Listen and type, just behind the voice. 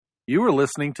You are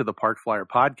listening to the Park Flyer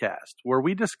Podcast, where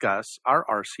we discuss our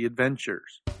RC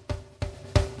adventures.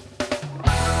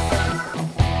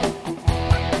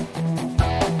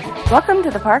 Welcome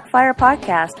to the Park Flyer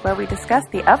Podcast, where we discuss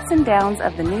the ups and downs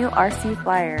of the new RC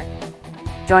Flyer.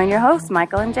 Join your hosts,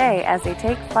 Michael and Jay, as they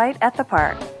take flight at the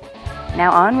park.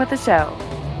 Now on with the show.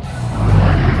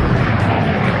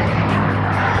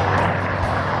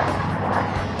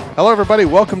 Hello, everybody.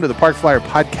 Welcome to the Park Flyer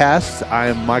Podcast. I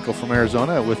am Michael from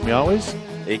Arizona. With me always,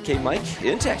 AK Mike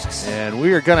in Texas. And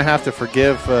we are going to have to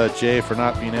forgive Jay for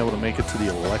not being able to make it to the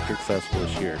Electric Festival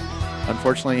this year.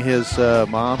 Unfortunately, his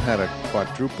mom had a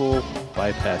quadruple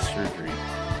bypass surgery,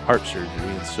 heart surgery,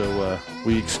 and so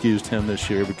we excused him this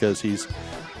year because he's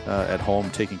at home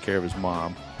taking care of his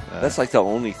mom. That's like the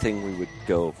only thing we would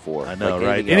go for. I know, like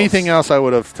right? Anything else I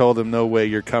would have told him, no way,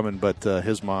 you're coming. But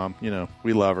his mom, you know,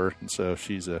 we love her, and so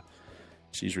she's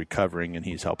recovering and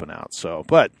he's helping out. So,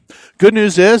 but good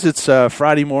news is it's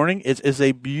Friday morning. It is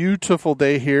a beautiful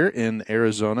day here in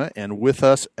Arizona, and with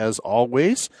us, as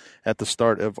always, at the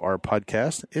start of our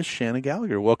podcast is Shannon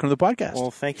Gallagher. Welcome to the podcast.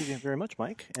 Well, thank you very much,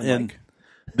 Mike. And Mike.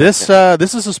 This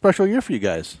is a special year for you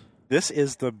guys. This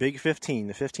is the Big 15,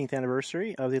 the 15th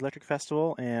anniversary of the Electric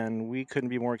Festival, and we couldn't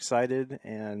be more excited.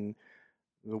 And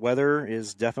the weather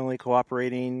is definitely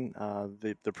cooperating.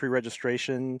 The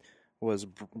pre-registration was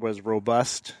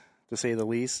robust, to say the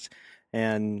least.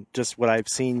 And just what I've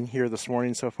seen here this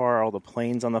morning so far, all the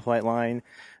planes on the flight line,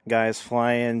 guys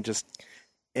flying,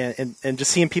 and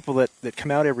just seeing people that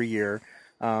come out every year.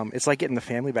 It's like getting the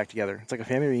family back together. It's like a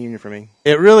family reunion for me.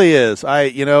 It really is. I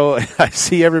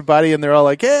see everybody and they're all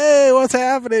like, "Hey, what's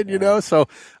happening?" You know. So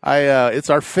it's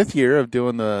our 5th year of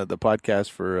doing the podcast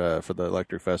for the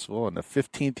Electric Festival, and the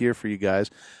 15th year for you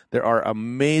guys. There are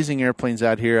amazing airplanes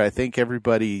out here. I think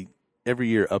everybody every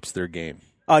year ups their game.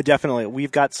 Definitely.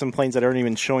 We've got some planes that aren't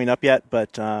even showing up yet,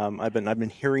 but I've been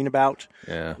hearing about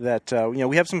that.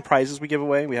 We have some prizes we give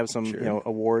away. We have some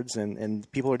awards,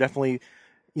 and people are definitely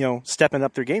stepping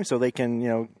up their game so they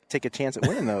can take a chance at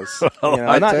winning those.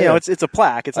 It's a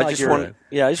plaque. It's not I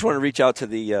just want to reach out to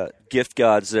the gift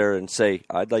gods there and say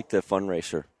I'd like the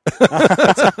fundraiser.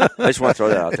 I just want to throw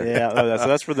that out there. Yeah,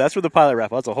 so that's for the pilot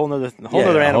raffle. That's a whole other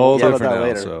animal. We'll talk about that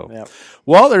later. So. Yeah.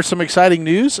 Well, there's some exciting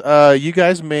news. You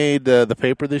guys made the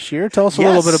paper this year. Tell us a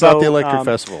little bit about the Electric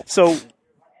Festival. So,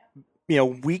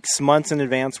 weeks, months in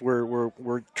advance,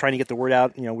 we're trying to get the word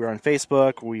out. We're on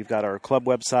Facebook. We've got our club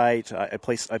website.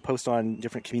 I post on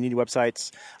different community websites.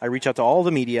 I reach out to all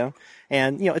the media,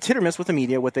 and it's hit or miss with the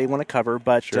media what they want to cover.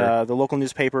 But the local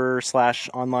newspaper /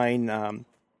 online.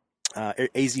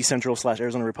 AZ Central /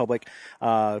 Arizona Republic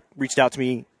reached out to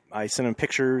me. I sent them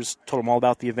pictures, told them all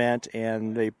about the event,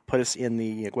 and they put us in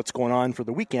the what's going on for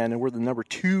the weekend, and we're the number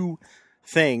 2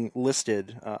 thing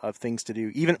listed of things to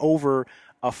do, even over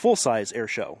a full-size air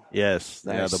show. Yes,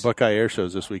 the Buckeye Air Show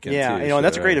is this weekend. Yeah, too, and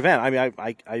that's a great event. I mean,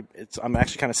 I'm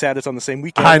actually kind of sad it's on the same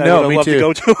weekend. I know, me love too. to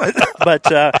go to it,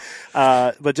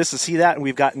 but just to see that, and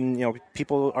we've gotten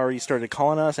people already started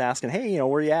calling us, asking, hey,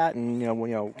 where you at, and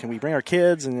can we bring our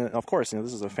kids? And of course,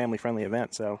 this is a family-friendly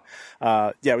event, so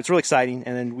it's really exciting.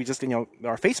 And then we just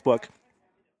our Facebook.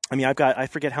 I mean, I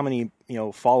forget how many,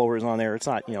 followers on there. It's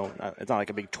not, it's not like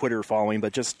a big Twitter following,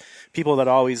 but just people that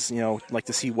always, like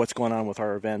to see what's going on with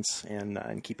our events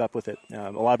and keep up with it.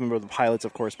 A lot of them are the pilots,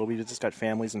 of course, but we just got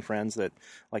families and friends that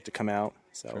like to come out.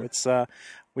 So it's,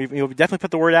 we've definitely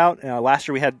put the word out. Last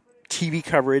year we had TV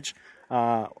coverage.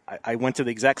 I went to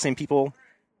the exact same people.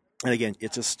 And again,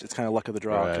 it's kind of luck of the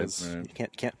draw because you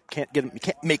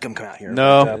can't make them come out here.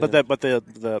 No, but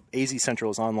the AZ Central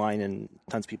is online and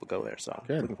tons of people go there. So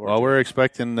good. Well, we're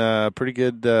expecting a pretty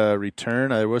good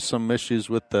return. There was some issues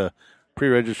with the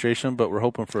pre-registration, but we're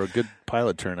hoping for a good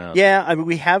pilot turnout. Yeah, I mean,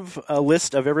 we have a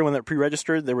list of everyone that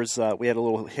pre-registered. There was we had a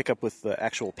little hiccup with the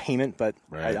actual payment, but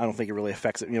I don't think it really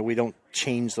affects it. We don't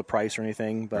change the price or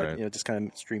anything, but it just kind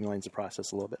of streamlines the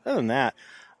process a little bit. Other than that.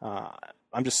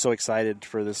 I'm just so excited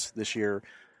for this year.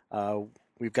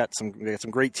 We've got some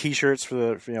great T-shirts for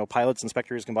the pilots,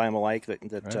 inspectors can buy them alike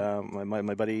that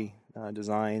my buddy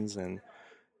designs, and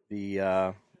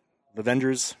the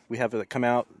vendors we have that come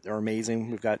out are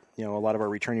amazing. We've got a lot of our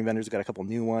returning vendors. We've got a couple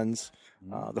new ones.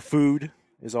 The food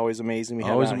is always amazing. We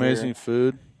have always amazing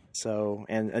food. So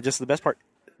and just the best part,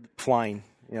 flying.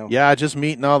 Just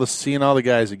seeing all the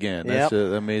guys again. That's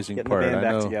the amazing Getting part. The band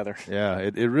I know. Back together. Yeah,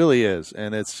 it really is,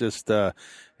 and it's just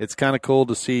it's kind of cool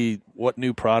to see what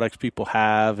new products people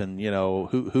have, and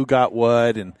who got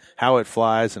what, and how it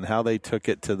flies, and how they took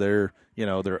it to their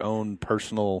their own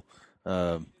personal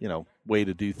way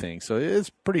to do things. So it's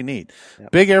pretty neat.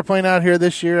 Yep. Big airplane out here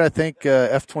this year. I think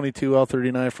F-22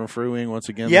 L-39 from Freewing once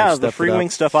again. Yeah, the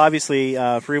Freewing stuff, obviously.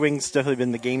 Freewing's definitely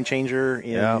been the game changer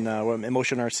in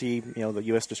Motion RC, the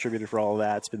U.S. distributor for all of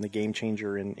that. It's been the game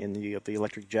changer in the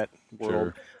electric jet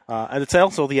world. Sure. And it's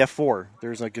also the F4.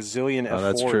 There's a gazillion F4s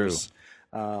that's true.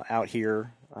 Out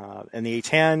here. And the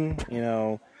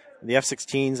A-10, the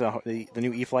F-16s, the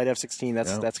new E-flite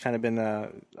F-16, that's kind of been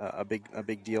a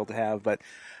big deal to have. But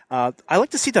I like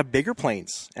to see the bigger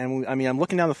planes. And, I'm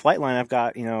looking down the flight line. I've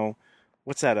got,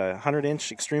 what's that, a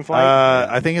 100-inch Extreme Flight?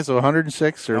 I think it's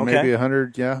 106 or maybe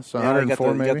 100, so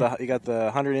 104 maybe. You got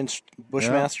the 100-inch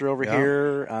Bushmaster over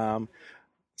here.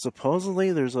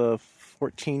 Supposedly there's a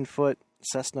 14-foot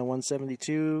Cessna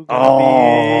 172.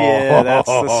 That's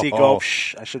the sequel.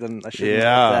 I shouldn't left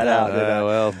that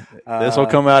out. This will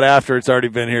come out after it's already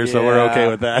been here, so we're okay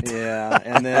with that. Yeah,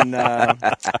 and then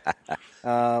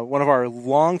one of our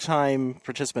longtime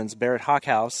participants, Barrett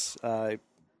Hockhouse,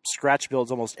 scratch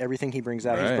builds almost everything he brings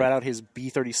out. Right. He's brought out his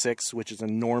B-36, which is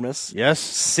enormous. Yes.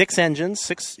 6 engines,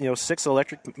 6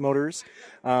 electric motors.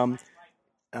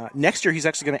 Next year, he's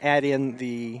actually going to add in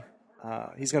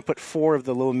he's going to put 4 of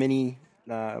the little mini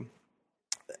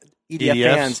EDF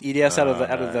fans, EDS out of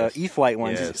the E-flite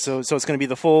ones. Yes. So it's going to be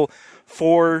the full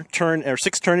 4 turn or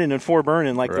 6 turn in and 4 burn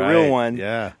in like the real one.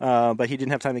 Yeah. But he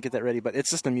didn't have time to get that ready. But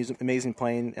it's just an amazing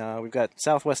plane. We've got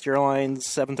Southwest Airlines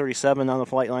 737 on the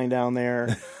flight line down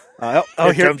there. Here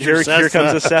comes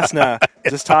the Cessna.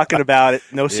 Just talking about it.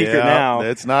 No secret now.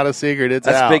 It's not a secret. It's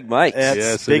That's out. Big Mike.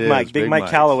 Yes, Big Mike. Big Mike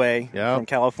Calloway from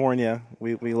California.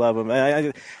 We love him.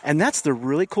 And that's the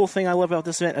really cool thing I love about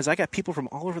this event is I got people from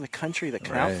all over the country that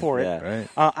come out for it. Yeah. Right.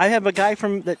 I have a guy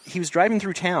he was driving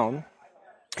through town.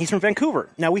 He's from Vancouver.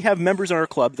 Now, we have members in our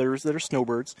club that are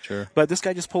snowbirds. Sure. But this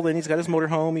guy just pulled in. He's got his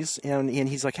motorhome. And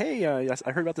he's like, hey,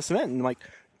 I heard about this event. And I'm like,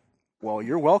 well,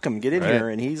 you're welcome. Get in here.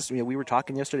 And we were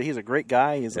talking yesterday. He's a great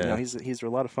guy. He's a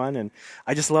lot of fun, and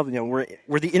I just love.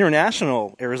 We're the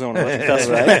international Arizona Electric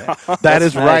Festival. Right? That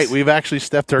is nice. Right. We've actually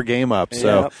stepped our game up.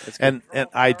 So, and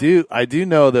I do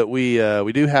know that we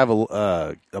do have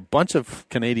a bunch of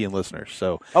Canadian listeners.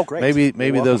 So, great.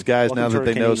 Maybe those guys welcome now that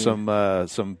they Canadian. Know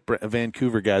some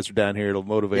Vancouver guys are down here, it'll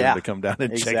motivate them to come down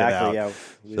and check it out. Yeah.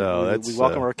 So we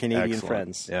welcome our Canadian excellent.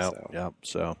 Friends. Yeah.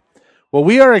 So. Well,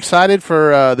 we are excited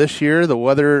for this year. The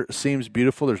weather seems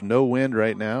beautiful. There's no wind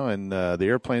right now, and the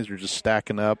airplanes are just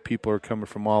stacking up. People are coming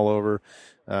from all over.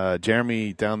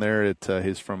 Jeremy down there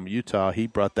he's from Utah. He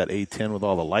brought that A10 with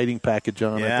all the lighting package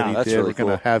on it that he did. Really We're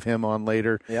going to have him on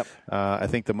later. Yep. I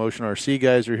think the Motion RC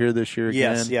guys are here this year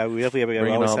again. Yes, yeah, we definitely have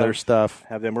bringing all their stuff.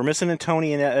 Have them. We're missing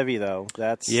Tony and Evie though.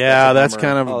 That's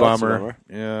kind of a bummer.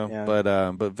 Yeah.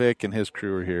 But Vic and his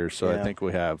crew are here, so I think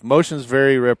we have Motion's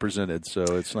very represented. So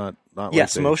it's not.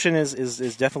 Yes, Motion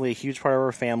is definitely a huge part of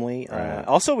our family. Right.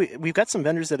 Also, we've got some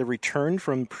vendors that have returned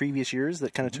from previous years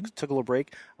that kind of took a little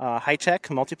break. High Tech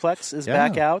Multiplex is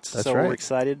back out, so we're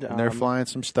excited. And they're flying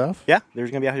some stuff. Yeah, they're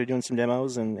going to be out here doing some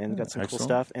demos and got some cool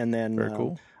stuff. And then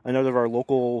cool. Another of our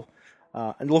local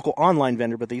online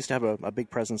vendor, but they used to have a big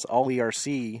presence. All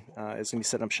ERC is going to be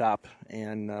setting up shop,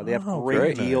 and they have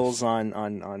great deals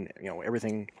on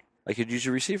everything. I could use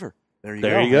your receiver.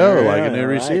 There you go, like a new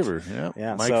right. receiver.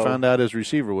 Yeah. Mike found out his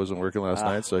receiver wasn't working last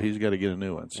night, so he's got to get a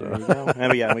new one. So there you go.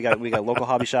 And we got local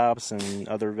hobby shops and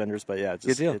other vendors, but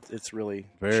it's really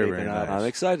very up. nice. I'm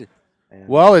excited.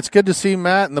 Well, it's good to see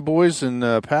Matt and the boys and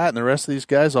Pat and the rest of these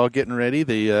guys all getting ready.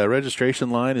 The registration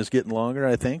line is getting longer,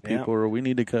 I think. We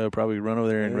need to probably run over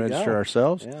there and register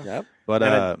ourselves. Yeah. Yep.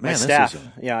 But my staff,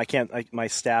 my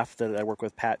staff that I work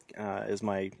with, Pat is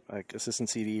my assistant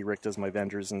CD, Rick does my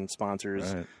vendors and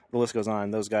sponsors. Right. The list goes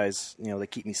on. Those guys, they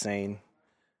keep me sane.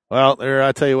 Well,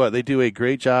 I tell you what, they do a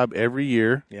great job every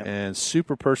year, and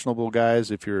super personable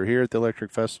guys. If you're here at the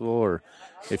Electric Festival or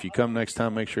if you come next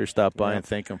time, make sure you stop by and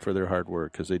thank them for their hard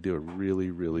work because they do a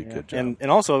really, really good job.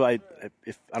 And also, I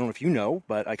don't know if you know,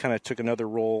 but I kind of took another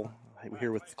role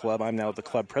here with the club. I'm now the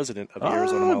club president of the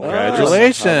Arizona Model.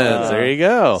 Congratulations. There you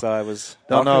go. So I was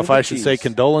don't know if I should say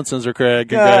condolences or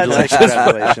congratulations.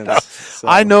 Congratulations. So.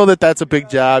 I know that's a big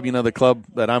job. The club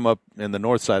that I'm up in the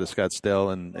north side of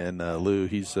Scottsdale, and Lou,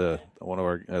 he's one of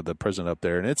our the president up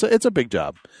there, and it's a big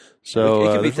job. So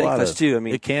it can be thankless too. I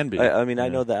mean, it can be. I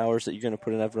know the hours that you're going to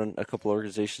put in. I've run a couple of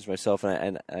organizations myself,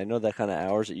 and I know that kind of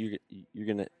hours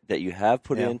that that you have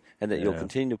put in, and that you'll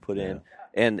continue to put in.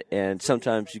 And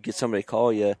sometimes you get somebody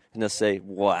call you and they'll say,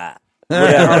 "Wow,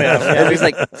 And he's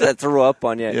like, throw up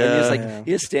on you. And Yeah. he's like,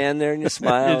 you stand there and you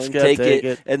smile just and gotta take take it,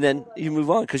 it. and then you move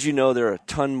on because you know there are a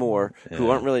ton more who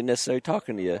aren't really necessarily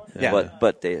talking to you,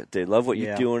 but they love what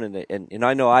you're doing, and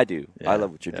I know I do. I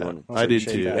love what you're doing. I do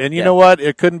too. that. And you know what?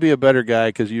 It couldn't be a better guy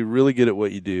because you're really good at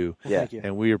what you do. Yeah. Thank you.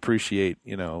 And we appreciate,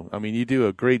 I mean, you do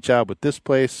a great job with this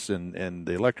place, and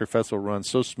the Electric Festival runs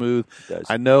so smooth. It does.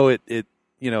 I know it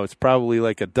it's probably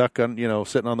like a duck on,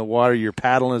 sitting on the water. You're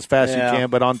paddling as fast as you can,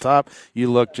 but on top,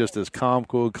 you look just as calm,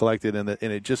 cool, collected, and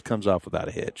it just comes off without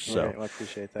a hitch. So, Right, well, I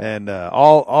appreciate that. and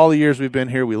all the years we've been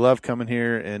here, we love coming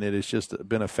here, and it has just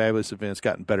been a fabulous event. It's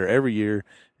gotten better every year,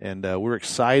 and we're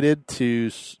excited to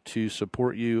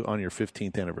support you on your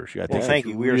 15th anniversary. I think Well, thank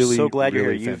it's you. We are really, so glad you're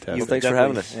really here. fantastic. You've thanks for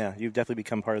definitely- having us. Yeah, you've definitely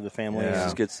become part of the family. Yeah. This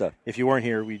is good stuff. If you weren't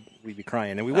here, we'd be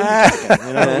crying, and we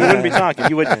wouldn't be talking.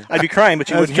 We wouldn't be talking. I'd be crying, but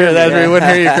you That's wouldn't true. hear That's me. where you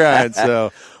wouldn't hear you crying.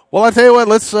 So, well, I tell you what,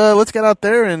 let's get out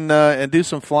there and do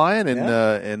some flying and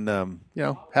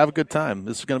have a good time.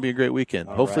 This is going to be a great weekend.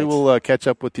 Hopefully, right. we'll catch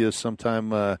up with you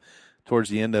sometime towards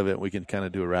the end of it. We can kind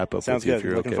of do a wrap up Sounds with you if good.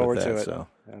 you're Looking okay forward with to that. it. So,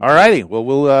 all righty. Well,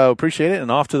 we'll appreciate it, and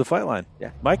off to the flight line.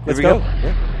 Yeah. Mike, let's Here we go.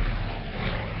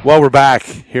 Yeah. Well, we're back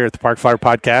here at the Park Flyer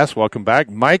Podcast. Welcome back.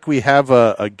 Mike, we have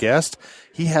a guest.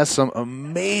 He has some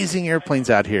amazing airplanes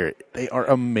out here. They are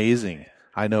amazing.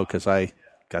 I know because I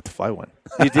got to fly one.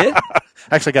 You did?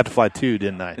 Actually, I got to fly two,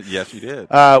 didn't I? Yes, you did.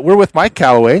 We're with Mike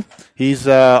Calloway. He's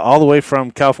all the way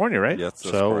from California, right? Yes, that's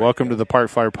So correct, welcome to the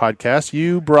Park Flyer Podcast.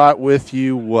 You brought with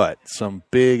you what? Some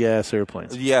big-ass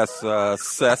airplanes. Yes,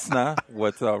 Cessna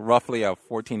with roughly a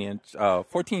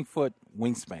 14-foot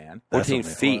wingspan. 14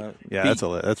 feet. Yeah,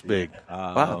 that's big.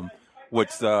 Wow.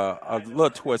 Which a little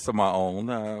twist of my own.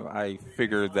 I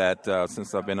figured that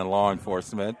since I've been in law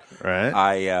enforcement, Right.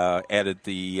 I added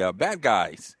the bad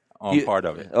guys on part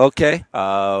of it. Okay.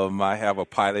 I have a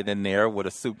pilot in there with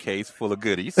a suitcase full of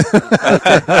goodies.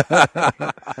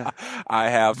 I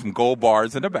have some gold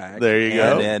bars in the back. There you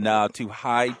go. And then to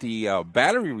hide the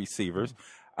battery receivers,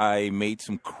 I made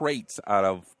some crates out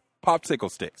of popsicle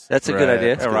sticks. That's a good Right.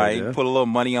 idea. That's All good right, idea. put a little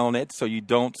money on it so you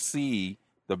don't see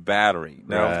the battery.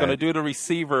 Now, I was Right. going to do the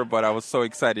receiver, but I was so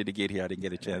excited to get here, I didn't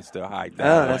get a chance to hide Oh,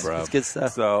 that. that's good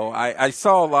stuff. So I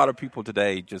saw a lot of people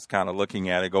today just kind of looking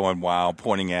at it, going wow,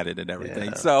 pointing at it and everything.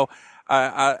 Yeah. So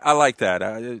I like that.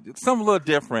 Something a little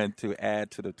different to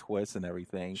add to the twist and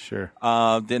everything. Sure.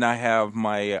 Then I have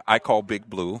I call Big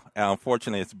Blue.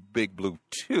 Unfortunately, it's Big Blue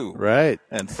 2. Right.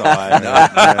 And so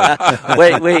I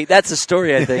Wait, that's a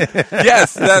story, I think.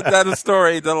 yes, that is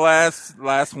story. The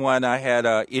last one, I had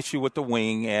a issue with the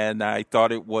wing, and I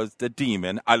thought it was the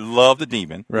Demon. I love the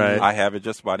Demon. Right. I have it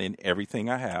just about in everything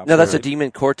I have. No, that's a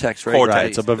Demon Cortex, right? Cortex. Right.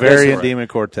 It's a Bavarian That's Demon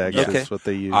Cortex. Yes. That's what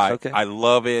they use. I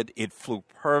love it. It flew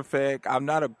perfect. I'm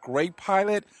not a great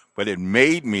pilot, but it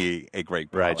made me a great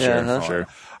pilot. Right, sure, Uh-huh.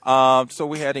 sure. So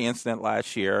we had an incident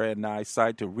last year, and I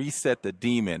decided to reset the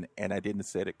Demon, and I didn't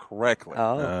set it correctly.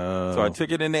 Oh. So I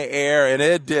took it in the air, and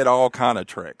it did all kind of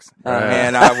tricks. Right.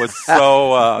 And I was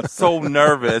so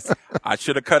nervous. I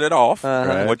should have cut it off,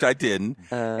 Right. which I didn't.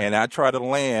 And I tried to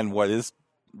land what is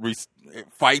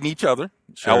fighting each other,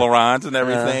 Sure. ailerons and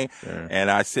everything. Sure. And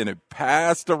I sent it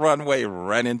past the runway,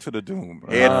 right into the doom,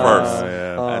 head first,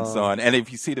 yeah. and so on. And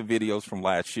if you see the videos from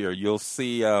last year, you'll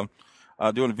see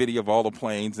doing a video of all the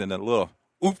planes, and a little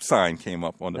oops sign came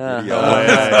up on the video. Oh,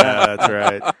 yeah, that's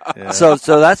right. Yeah.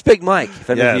 So that's Big Mike. If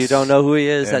any of Yes. you don't know who he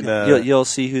is, And, you'll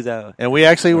see who that. And we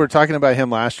actually were talking about him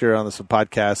last year on this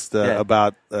podcast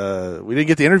about we didn't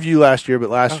get the interview last year, but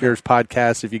last year's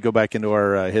podcast, if you go back into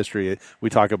our history, we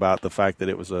talk about the fact that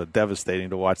it was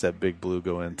devastating to watch that Big Blue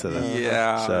go into the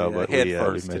but head we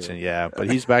first, mentioned too.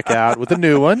 but he's back out with a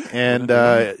new one, and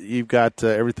you've got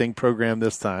everything programmed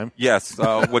this time. Yes,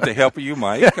 with the help of you,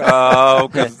 Mike,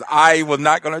 because I was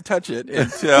not going to touch it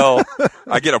until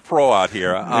I get a pro out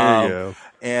here. There you go.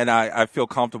 And I feel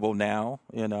comfortable now.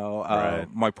 Right.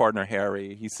 My partner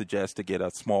Harry, he suggests to get a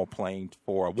small plane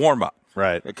for a warm up.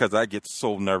 Right. Because I get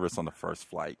so nervous on the first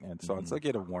flight, and so I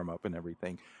get a warm up and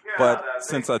everything. But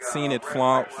since I've seen it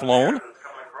flown,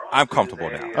 I'm comfortable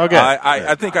now. Okay.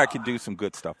 I think I could do some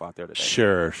good stuff out there today.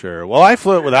 Sure. Well, I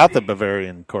flew it without the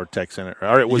Bavarian Cortex in it,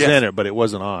 or it was Yes. in it, but it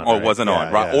wasn't on. Or right? it wasn't on,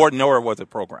 Yeah, right? yeah. Nor was it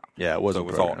programmed. Yeah, it wasn't. So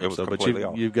it was programmed. all. It was but completely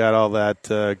on. you've got all that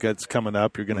that's coming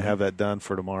up. You're going to have that done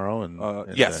for tomorrow, and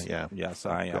Yes. yeah. Yes,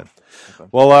 I am. Good.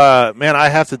 Well, man, I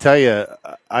have to tell you,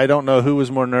 I don't know who was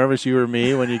more nervous, you or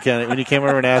me, when you came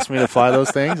over and asked me to fly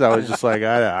those things. I was just like,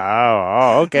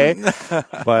 okay.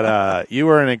 But you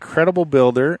were an incredible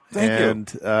builder, Thank you.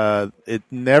 and it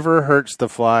never hurts to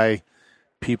fly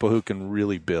people who can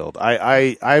really build.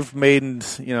 I've made,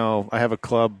 I have a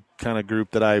club kind of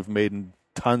group that I've made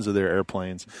tons of their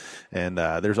airplanes, and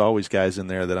there's always guys in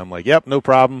there that I'm like, yep, no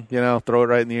problem, throw it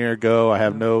right in the air, go. I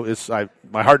have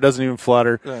my heart doesn't even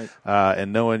flutter. Right.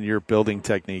 And knowing your building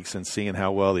techniques and seeing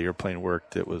how well the airplane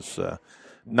worked, it was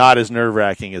not as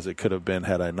nerve-wracking as it could have been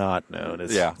had I not known.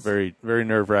 It's very, very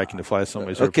nerve-wracking to fly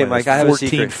somebody's airplane. Mike, I have a 14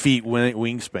 secret. feet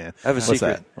wingspan. I have a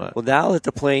secret. Well, now that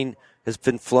the plane has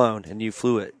been flown and you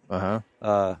flew it,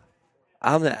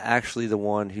 I'm actually the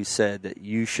one who said that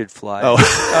you should fly. Oh,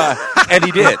 and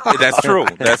he did. That's true.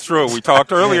 That's true. We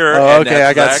talked earlier. Oh, okay.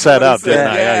 I got set up, didn't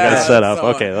I? Yeah, I got set up.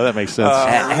 Okay, well, that makes sense.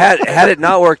 Had it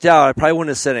not worked out, I probably wouldn't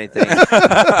have said anything.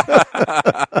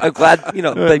 I'm glad,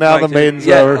 Big now Mike the maiden's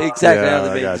did. over. Yeah, exactly. Yeah, now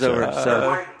the maiden's gotcha. over.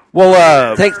 So.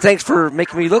 Well, thanks for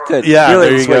making me look good. Yeah, really,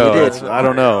 there you go. What you did. I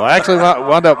don't know. I actually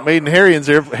wound up mating Harry's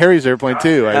airplane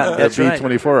too. That's at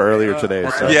B-24 earlier today.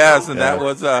 So. Yes, and that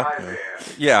was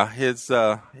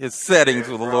his settings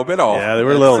were a little bit off. Yeah, they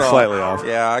were a little slightly off.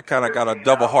 Yeah, I kind of got a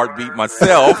double heartbeat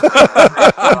myself.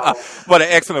 But an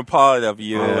excellent pilot of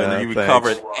you, and you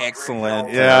recovered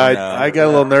excellent. Yeah, and, I got a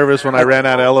little nervous when I ran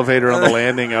out of elevator on the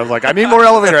landing. I was like, I need more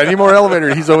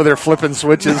elevator. He's over there flipping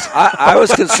switches. I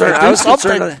was concerned. I was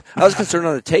concerned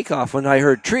on the takeoff when I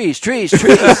heard trees.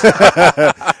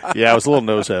 Yeah, I was a little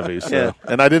nose heavy. So.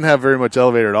 And I didn't have very much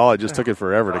elevator at all. I just took it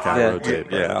forever to kind of rotate.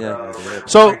 Yeah.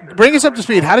 So bring us up to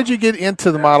speed. How did you get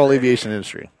into the model aviation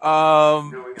industry?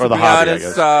 To the be hobby,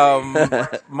 honest, I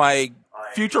guess. my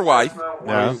future wife,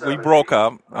 we broke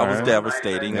up. I was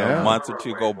devastating. Yeah. A month or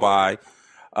two go by.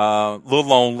 A little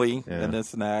lonely and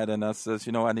this and that. And I says,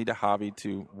 I need a hobby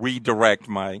to redirect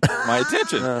my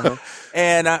attention.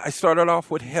 And I started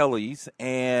off with helis,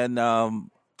 and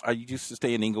I used to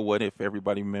stay in Inglewood. If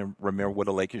everybody remember what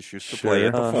the Lakers used to play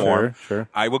and perform, Sure.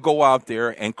 I would go out there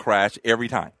and crash every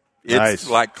time. It's Nice.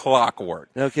 like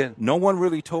clockwork. Okay. No one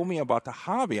really told me about the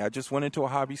hobby. I just went into a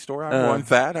hobby store. I want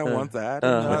that. I want that.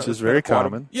 And, Which is very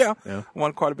common. I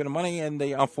won quite a bit of money, and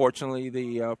unfortunately,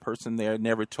 the person there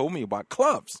never told me about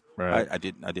clubs. Right. I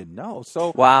didn't know.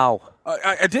 So Wow.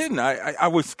 I didn't. I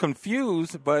was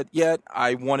confused, but yet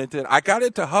I wanted to. I got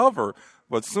it to hover.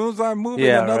 But as soon as I moved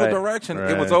in another direction,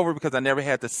 it was over because I never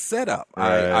had the setup.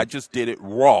 Right. I just did it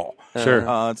raw. Sure.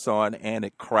 And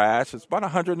it crashed. It's about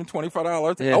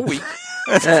 $125 a week.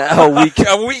 A week.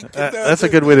 A week. That's a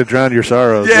good way to drown your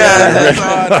sorrows.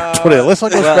 Yeah. Let's go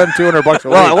spend $200 a week.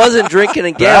 Well, I wasn't drinking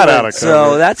and gambling,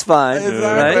 so that's fine. Exactly.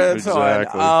 Right?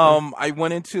 Exactly. I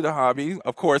went into the hobby,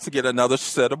 of course, to get another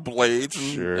set of blades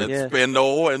and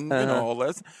spindle and all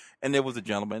this. And there was a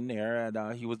gentleman there,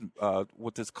 and he was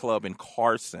with this club in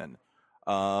Carson.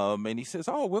 And he says,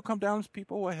 we'll come down,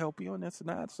 people will help you and this and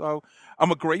that. So I'm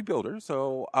a great builder.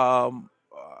 So I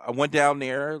went down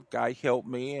there, guy helped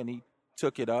me, and he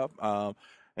took it up.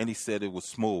 And he said it was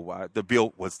smooth. The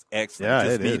build was excellent. Yeah,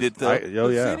 just it needed is.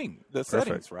 the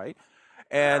settings, right?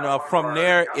 And from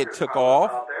there, it took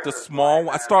off. The small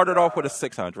one, I started off with a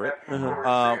 600.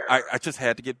 I just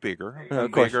had to get bigger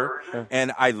and bigger.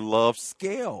 And I love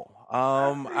scale.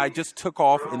 I just took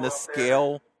off in the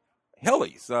scale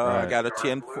helis. I got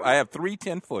I have 3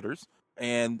 10-footers.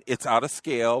 And it's out of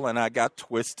scale, and I got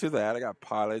twists to that. I got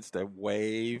pilots that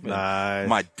wave. Nice.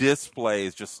 My display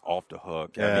is just off the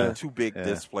hook. I mean, 2 big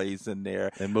displays in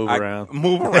there. They move around. So,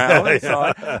 my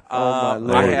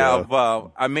Lord. I have.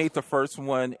 I made the first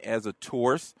one as a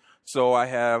tourist. So I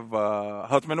have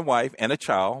husband and wife and a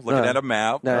child looking at a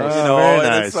map. Nice. Very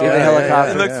nice. The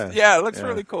helicopter. It looks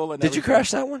really cool. Did you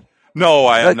crash that one? No,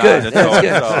 I have not. Good.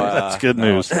 That's good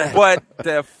news. But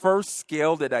the first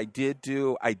scale that I did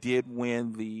do, I did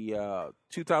win the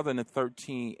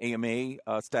 2013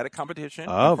 AMA static competition.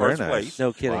 Oh, first very nice. place.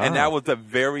 No kidding. And that was the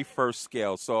very first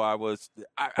scale. So I was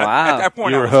at Wow. that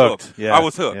point, You I were was hooked. Yeah. I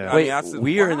was hooked. Yeah. I Wait, mean, I said,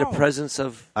 we are in the wow. presence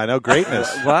of. I know greatness.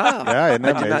 Wow. Yeah, isn't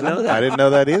that I did not amazing? know that. I didn't know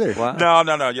that either. Wow.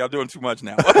 No, y'all doing too much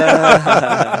now.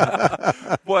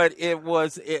 But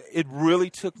it really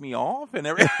took me off and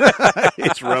everything.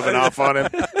 It's rubbing off on him.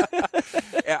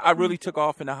 I really took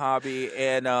off in the hobby,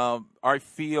 and our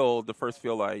field, the first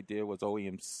field I did was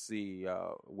OEMC,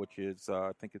 which is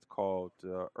I think it's called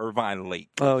Irvine Lake.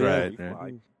 Oh, yeah.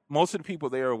 Right. Most of the people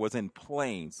there was in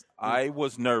planes. I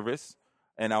was nervous,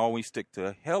 and I always stick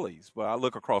to helis. But I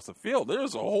look across the field,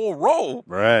 there's a whole row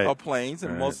of planes,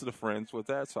 and most of the friends with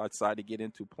that. So I decided to get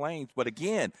into planes. But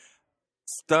again,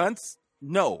 stunts,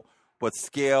 no. But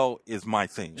scale is my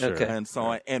thing. Okay. And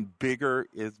so, and bigger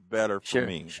is better for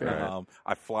me. Sure.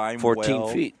 I fly 14 well.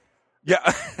 feet.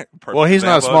 Yeah. Well, he's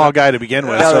not a small guy to begin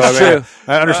with. No, that's true.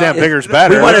 I understand bigger's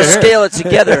better. We want to scale it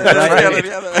together.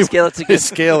 Right? Scale it together.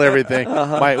 Scale everything.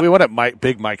 We want it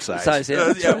Big Mike size.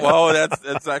 Well, that's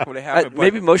exactly what happened.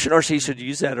 Maybe Motion RC should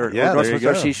use that, or Northwest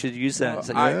RC should use that.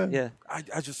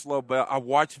 I just love. I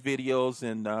watch videos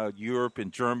in Europe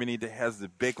and Germany that has the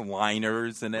big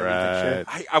liners and everything.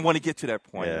 Right. I want to get to that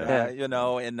point. Yeah.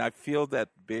 And I feel that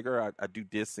bigger. I do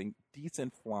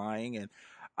decent flying, and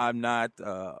I'm not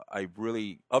I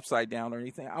really upside down or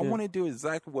anything. I want to do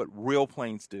exactly what real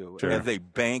planes do. Sure. As they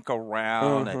bank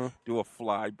around and do a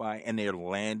flyby and they're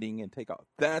landing and take off.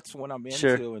 That's what I'm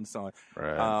into and so on.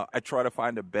 Right. I try to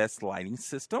find the best lighting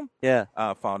system. Yeah.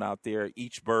 Found out there.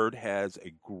 Each bird has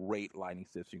a great lighting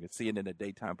system. You can see it in the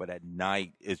daytime, but at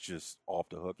night it's just off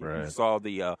the hook. Right. You saw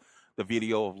the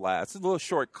video of last. It's a little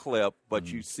short clip, but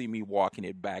you see me walking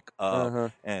it back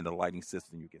up and the lighting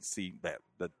system. You can see that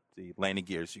the landing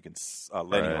gears, you can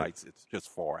landing lights. It's just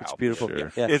far out. It's beautiful.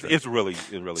 Sure. Yeah. It's really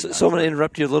So, nice. so I'm going to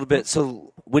interrupt you a little bit.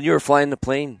 So when you were flying the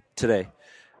plane today,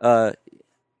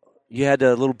 you had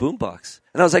a little boom box,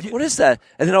 and I was like, "What is that?"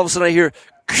 And then all of a sudden I hear,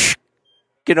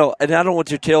 and I don't know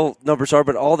what your tail numbers are,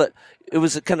 but all that it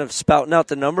was kind of spouting out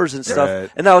the numbers and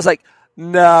stuff, and I was like,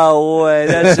 no way,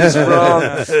 that's just wrong.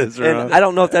 And I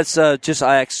don't know if that's just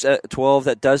IX12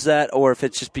 that does that, or if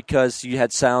it's just because you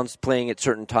had sounds playing at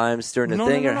certain times during the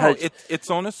thing. No. It's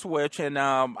on a switch, and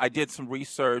I did some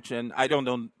research, and I don't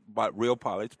know about real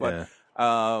pilots, but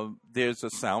there's a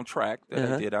soundtrack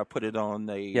that I did. I put it on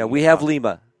a. Yeah, we have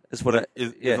Lima. Is what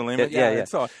is Lima? Yeah.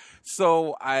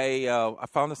 So I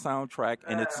found the soundtrack,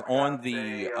 and it's on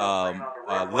the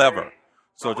lever.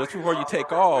 So just before you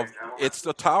take off, it's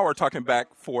the tower talking back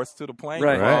forth to the plane.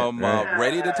 Right.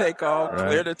 Ready to take off,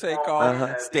 clear to take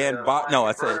off, stand by. No,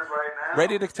 I said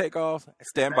ready to take off,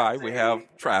 stand by. We have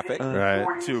traffic.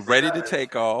 To ready to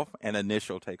take off and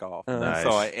initial takeoff. Nice.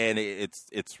 So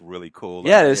it's really cool.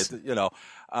 Yeah, it is.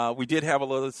 We did have a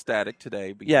little static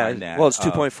today. That. Well, it's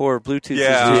 2.4 Bluetooth.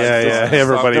 Yeah.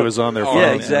 Everybody was on their phone.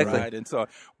 Yeah, exactly. Right? And so,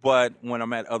 but when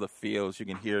I'm at other fields, you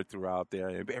can hear it throughout there.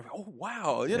 And oh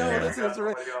wow, this is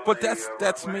really. But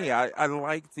that's me. I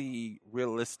like the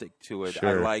realistic to it.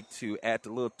 Sure. I like to add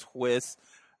the little twist.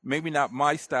 Maybe not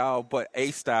my style, but a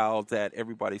style that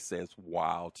everybody says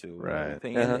wow to. Right.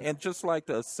 And just like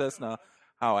the Cessna,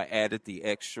 how I added the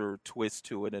extra twist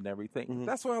to it and everything.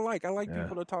 That's what I like. I like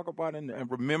people to talk about it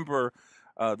and remember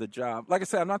the job. Like I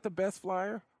said, I'm not the best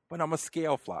flyer, but I'm a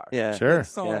scale flyer. Yeah. Sure.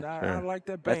 So I like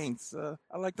that bangs.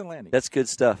 I like the landing. That's good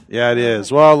stuff. Yeah, it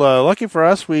is. Well, lucky for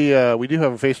us, we do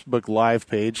have a Facebook Live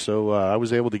page, so I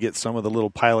was able to get some of the little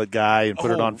pilot guy and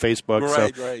put it on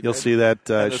Facebook. You'll see that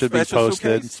it should be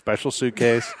posted. Special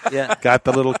suitcase. Got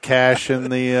the little cash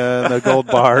and the gold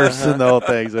bars and the whole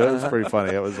thing. So it was pretty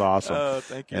funny. It was awesome.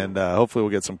 Thank you. And hopefully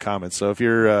we'll get some comments. So if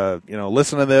you're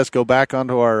listening to this, go back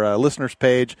onto our listeners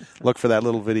page, look for that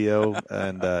little video,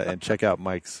 and check out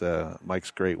Mike's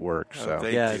great work. So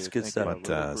it's good stuff.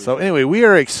 But, so anyway, we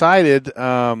are excited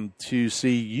to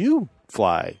see you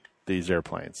fly these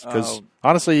airplanes because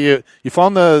honestly, you've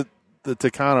flown the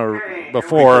Tucano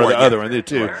before the other one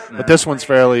too, but this one's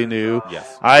fairly new.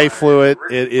 Yes. I flew it.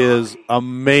 It is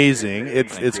amazing.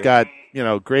 It's got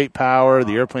great power.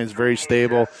 The airplane's very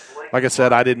stable. Like I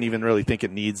said, I didn't even really think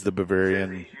it needs the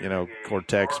Bavarian,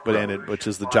 Cortex, which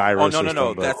is the gyro system.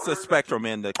 No. That's the Spectrum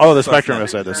in the. Oh, the Spectrum. I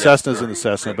said the Cessna's in the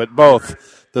Cessna, but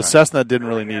both. The Cessna didn't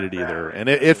really need it either, and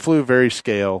it flew very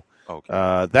scale.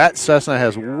 Okay. That Cessna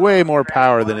has way more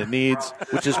power than it needs,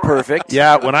 which is perfect.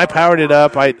 Yeah, when I powered it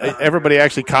up, everybody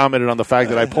actually commented on the fact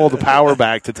that I pulled the power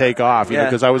back to take off,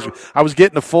 because I was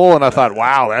getting to full, and I thought,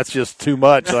 wow, that's just too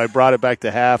much. So I brought it back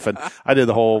to half, and I did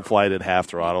the whole flight at half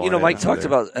throttle. Mike talked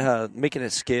about making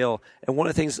it scale, and one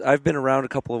of the things I've been around a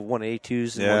couple of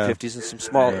 182s and 150s and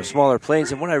some smaller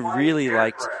planes, and what I really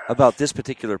liked about this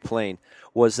particular plane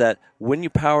was that when you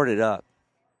powered it up,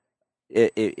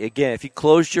 again, if you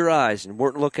closed your eyes and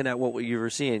weren't looking at what you were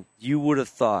seeing, you would have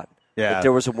thought that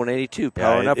there was a 182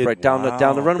 powering up down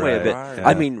the runway a bit. Yeah.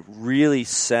 I mean, really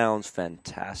sounds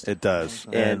fantastic. It does,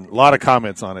 and a lot of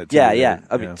comments on it too. Yeah.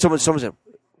 I mean, someone said,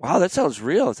 "Wow, that sounds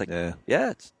real." It's like,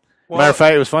 it's. Matter of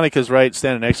fact, it was funny because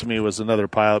standing next to me was another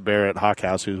pilot, Barrett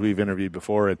Hockhouse, who we've interviewed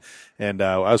before, and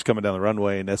I was coming down the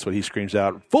runway, and that's what he screams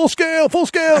out: "Full scale, full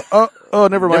scale!" Oh,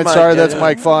 never mind. Sorry, that's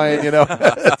Mike flying.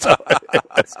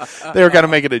 They were kind of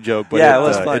making a joke, but it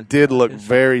was fun. It did look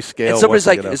very scale. And somebody's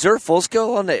like, "Is there a full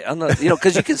scale on the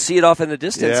because you can see it off in the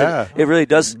distance. Yeah. And it really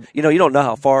does. You don't know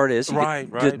how far it is.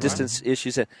 Right. Distance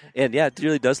issues, and it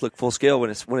really does look full scale when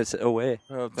it's away.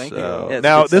 Oh, thank you. Yeah,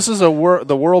 now this is the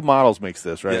World Models makes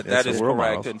this, right? Yeah, that is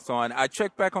correct, and so on. I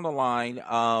checked back on the line.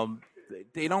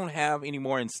 they don't have any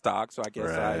more in stock, so I guess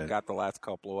I got the last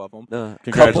couple of them.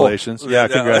 Congratulations. Yeah,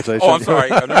 congratulations. Oh, I'm sorry.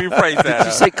 Let me rephrase that. Did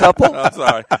you say couple? I'm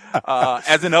sorry.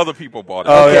 As in other people bought it.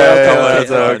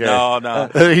 Oh, Okay. No.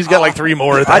 He's got like 3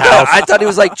 more at the house. I thought he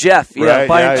was like Jeff,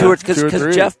 buying 2 or 3.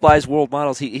 Because Jeff buys World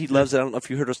Models. He loves it. I don't know if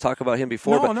you heard us talk about him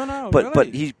before. No. But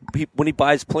Really? he when he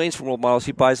buys planes from World Models,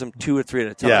 he buys them 2 or 3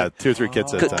 at a time. Yeah, 2 or 3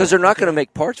 kits at a time. Because they're not going to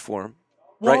make parts for him,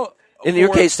 right? Well, In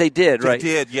your case, they did, right? They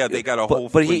did, yeah. They got a whole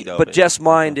fleet of it. But Jeff's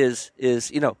mind is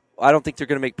I don't think they're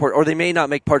going to make parts, or they may not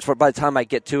make parts for it by the time I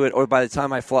get to it, or by the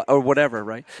time I fly, or whatever,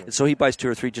 right? And so he buys 2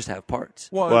 or 3 just to have parts.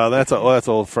 Well, that's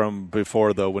all from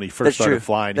before, though, when he first started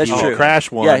flying. That's he true.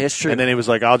 crashed one, it's true. And then he was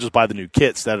like, I'll just buy the new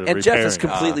kit instead of and repairing. Jeff is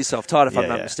completely self-taught, if I'm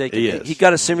not mistaken. He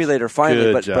got a simulator finally,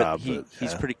 Good but job,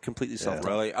 he's pretty completely self-taught.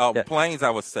 Really? Planes,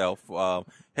 I was self.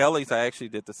 Helis, I actually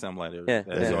did the simulator.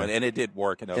 And it did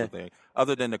work and everything.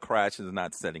 Other than the crashes and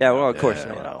not setting Yeah, up. well, of course.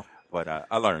 But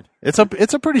I learned. It's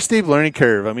a pretty steep learning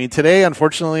curve. I mean, today,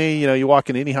 unfortunately, you walk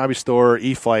in any hobby store,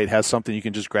 E-Flite has something you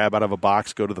can just grab out of a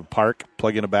box, go to the park,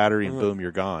 plug in a battery, and boom,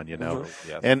 you're gone,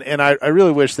 Yes. And I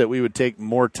really wish that we would take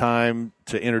more time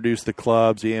to introduce the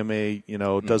clubs. EMA,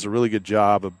 does a really good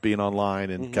job of being online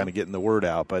and kind of getting the word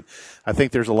out. But I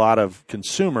think there's a lot of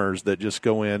consumers that just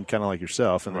go in kind of like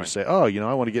yourself and they say, oh,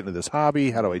 I want to get into this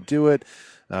hobby. How do I do it?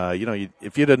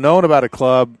 If you'd have known about a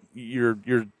club, your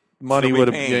money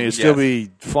would have you'd still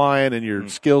be flying and your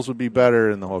skills would be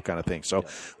better and the whole kind of thing. So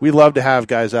we love to have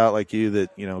guys out like you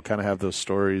that kind of have those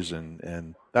stories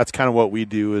and that's kind of what we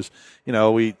do is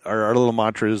our little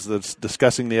mantra is that's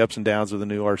discussing the ups and downs of the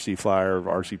new RC Flyer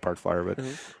or RC Park Flyer. But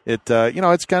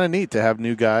it's kind of neat to have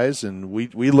new guys, and we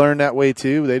learned that way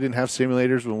too. They didn't have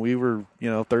simulators when we were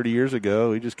 30 years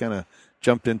ago. We just kind of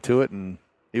jumped into it and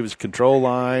it was control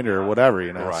line or whatever,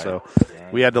 Right. So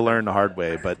we had to learn the hard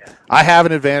way. But I have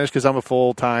an advantage because I'm a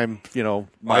full-time,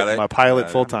 my pilot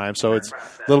full-time. So it's a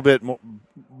little bit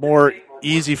more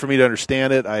easy for me to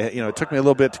understand it. It took me a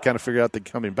little bit to kind of figure out the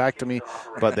coming back to me,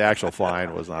 but the actual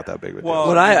flying was not that big of a deal.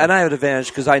 Well, I have an advantage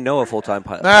because I know a full-time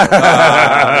pilot.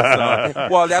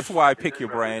 Well, that's why I pick your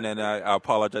brain, and I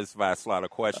apologize if I ask a lot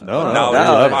of questions. No,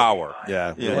 knowledge is power.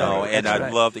 Yeah. And I'd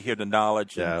right. love to hear the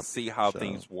knowledge and see how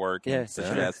things work and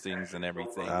suggest things and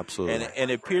everything. Absolutely.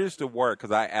 And it appears to work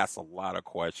because I ask a lot of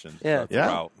questions. That's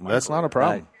not a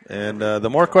problem. And the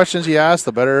more questions you ask,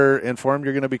 the better informed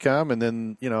you're going to become. And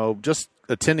then, just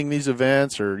attending these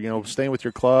events or, staying with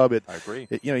your club, I agree.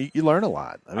 You learn a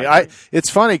lot. I mean, it's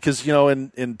funny because,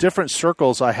 in different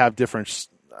circles, I have different,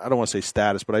 I don't want to say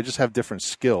status, but I just have different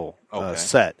skill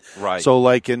set. Right. So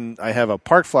I have a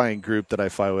park flying group that I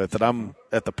fly with that I'm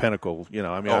at the pinnacle,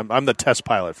 I'm the test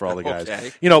pilot for all the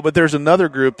guys, but there's another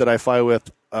group that I fly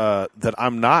with that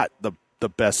I'm not the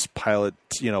best pilot,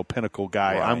 pinnacle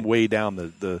guy. Right. I'm way down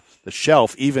the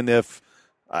shelf, even if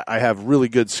I have really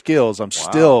good skills. I'm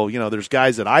still, there's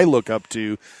guys that I look up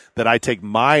to that I take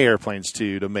my airplanes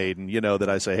to Maiden, that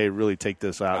I say, hey, really take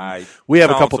this out. We have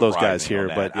a couple of those guys here,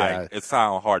 but it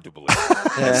sounds hard to believe.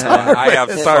 I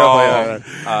have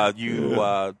saw you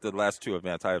the last 2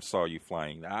 events. I have saw you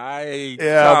flying.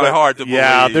 Hard to believe.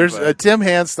 Yeah, there's Tim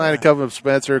Hanstein, a couple of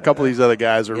Spencer, a couple of these other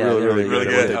guys are really good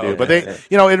at what they do. But they,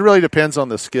 it really depends on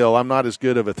the skill. I'm not as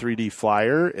good of a 3D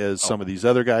flyer as some of these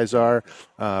other guys are.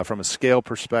 From a scale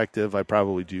perspective, I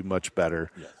probably do much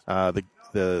better. Yes.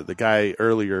 The guy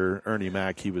earlier, Ernie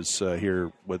Mack, he was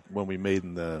here when we made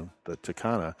in the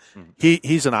Tucana. Mm-hmm.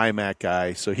 He's an IMAC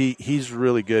guy, so he's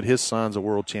really good. His son's a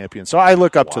world champion. So I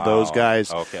look up to those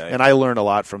guys, and I learn a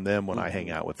lot from them when I hang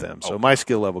out with them. So my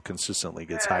skill level consistently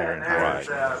gets higher and higher.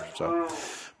 Right. So,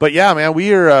 but yeah, man,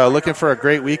 we are looking for a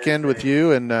great weekend with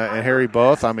you and Harry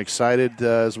both. I'm excited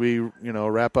as we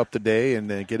wrap up the day and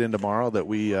then get in tomorrow that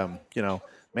we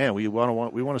man, we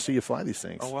want to see you fly these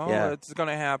things. It's going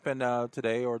to happen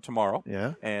today or tomorrow.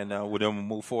 Yeah, and we'll then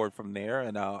move forward from there.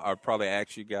 And I'll probably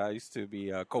ask you guys to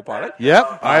be co-pilot.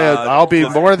 Yep, I'll be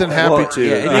more than happy to.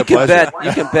 Yeah, and you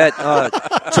can bet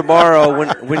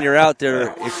tomorrow when you're out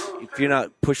there. If you're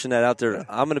not pushing that out there,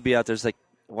 I'm going to be out there. It's like,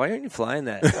 why aren't you flying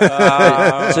that?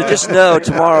 So just know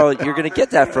tomorrow you're going to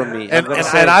get that from me. And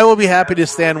I will be happy to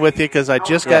stand with you because I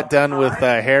just got done with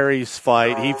Harry's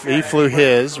flight. He flew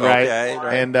his, right?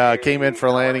 And came in for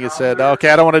landing and said, okay,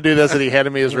 I don't want to do this. And he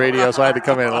handed me his radio, so I had to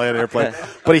come in and land the airplane.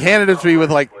 But he handed it to me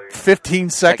with like 15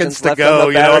 seconds to left go.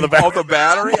 on the battery. Oh, the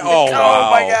battery? Oh, wow.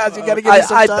 Oh my gosh, you got to give me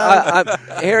some time.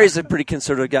 Harry's a pretty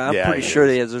conservative guy. I'm pretty sure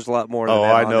there's a lot more than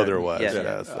that. I know there was.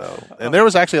 Yeah. And there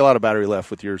was actually a lot of battery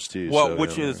left with yours too. Well,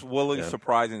 which is really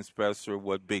surprising, especially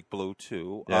with Big Blue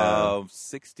too.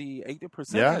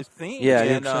 60-80%, I think. Yeah,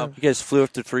 and, you guys flew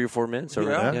after 3 or 4 minutes. Or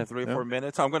 3 or 4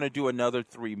 minutes. I'm going to do another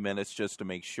 3 minutes just to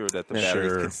make sure that the battery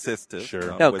is consistent.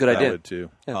 Sure. No, good idea too.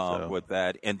 With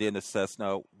that, and then the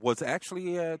Cessna was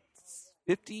actually at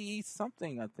 50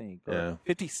 something, I think,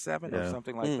 57 or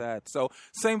something like that. So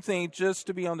same thing, just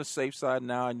to be on the safe side.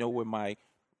 Now I know where my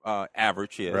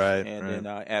average is, then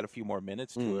add a few more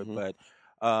minutes to it. But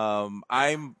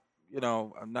I'm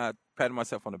not patting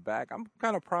myself on the back. I'm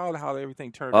kind of proud of how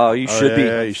everything turned out. You should be.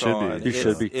 Yeah, you should be. You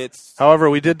should be. However,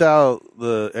 we did dial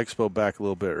the Expo back a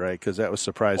little bit, right? Because that was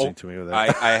surprising to me. With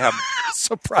that. I have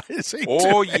surprising.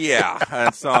 Oh yeah,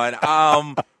 and so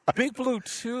on. Big Blue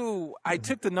 2, I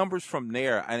took the numbers from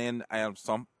there, and I have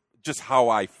some just how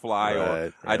I fly,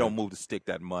 or I don't move the stick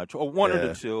that much, or one of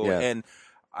the two, and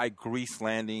I grease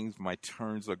landings. My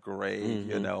turns are great.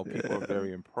 People are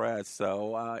very impressed.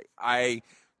 So I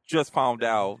just found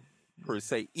out, per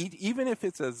se, even if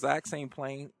it's the exact same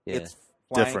plane, it's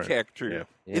flying different. Character.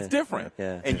 It's different,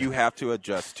 and you have to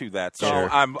adjust to that. So Sure.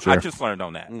 I just learned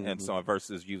on that, and so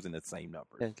versus using the same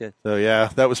numbers. Good. So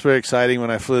that was very exciting when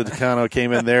I flew to Tucano,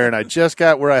 came in there, and I just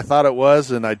got where I thought it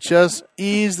was, and I just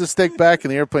eased the stick back,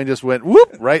 and the airplane just went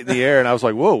whoop right in the air, and I was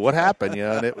like, whoa, what happened?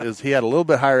 And he had a little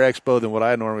bit higher expo than what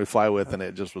I normally fly with, and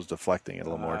it just was deflecting it a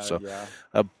little more. So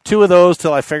 2 of those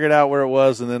till I figured out where it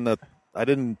was, and then I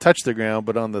didn't touch the ground,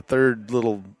 but on the third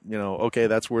little,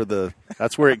 that's where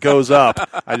it goes up.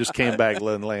 I just came back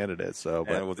and landed it. So,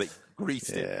 but and it was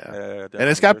greased it. And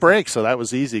it's got brakes, so that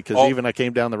was easy because even I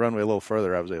came down the runway a little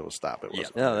further, I was able to stop it.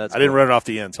 I didn't run it off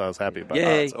the end, so I was happy about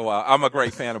that. So, I'm a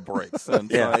great fan of brakes,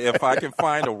 and if I can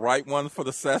find the right one for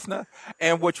the Cessna,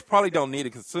 and which probably don't need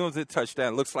it because as soon as it touched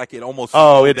down, it looks like it almost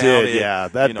it did,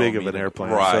 that big of an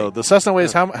airplane. Right. So the Cessna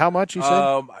weighs how much? You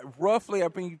said roughly, I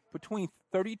think between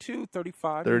 32,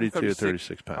 35,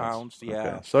 36 pounds. Yeah.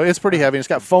 Okay. So it's pretty heavy. It's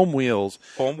got foam wheels.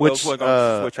 Which we're going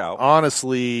to switch out.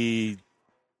 Honestly,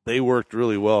 they worked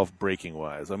really well braking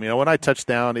wise. I mean, when I touched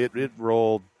down, it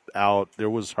rolled out. There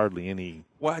was hardly any.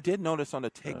 Well, I did notice on the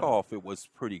takeoff it was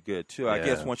pretty good too. I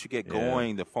guess once you get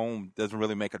going, the foam doesn't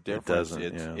really make a difference.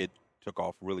 It took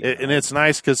off really good. And it's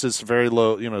nice because it's very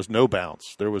low. There's no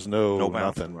bounce. There was no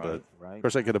nothing. But of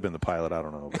course, I could have been the pilot. I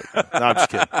don't know. But, no, I'm just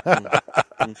kidding.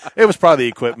 It was probably the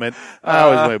equipment. I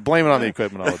always blame it on the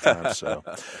equipment all the time. So,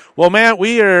 well, man,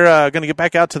 we are going to get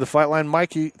back out to the flight line.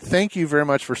 Mike, thank you very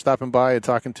much for stopping by and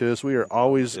talking to us. We are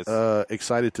always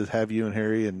excited to have you and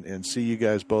Harry and see you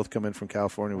guys both come in from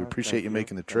California. We appreciate you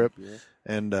making the trip.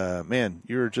 And, man,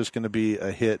 you're just going to be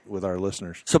a hit with our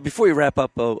listeners. So before we wrap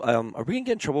up, are we going to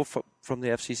get in trouble from the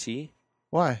FCC?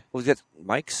 Why? Well, we got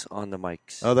mics on the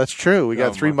mics. Oh, that's true. We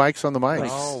got 3 mics on the mics.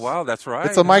 Oh, wow, that's right.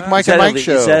 It's a Mike and Mike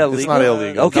show. Is that illegal? It's not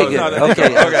illegal. Okay, good.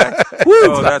 Okay.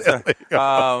 So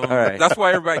all right. That's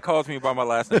why everybody calls me by my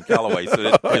last name, Calloway.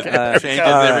 So it changes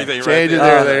everything. Changes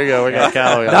there. There you go. We got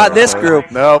Calloway. Not this group.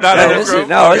 Nope. Not this group.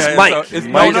 No, it's Mike. So it's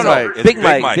Mike. Big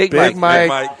Mike.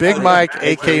 Big Mike,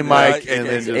 AK Mike, and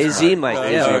then just AZ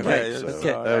Mike. Yeah, okay.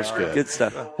 That was good. Good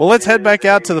stuff. Well, let's head back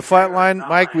out to the flight line.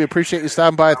 Mike, we appreciate you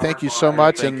stopping by. Thank you so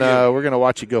much, and we're going to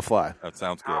watch you go fly. That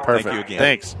sounds good. Perfect. Thank you again.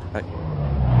 Thanks. Hey,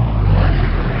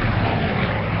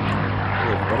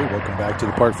 everybody. Welcome back to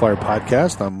the Park Flyer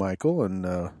Podcast. I'm Michael,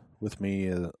 and with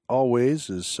me always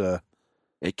is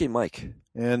AK Mike.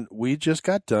 And we just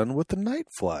got done with the night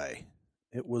fly.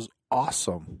 It was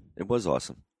awesome. It was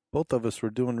awesome. Both of us were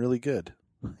doing really good.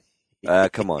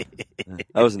 Come on.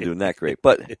 I wasn't doing that great,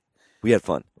 but we had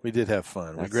fun. We did have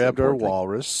fun. We grabbed our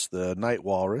walrus, the night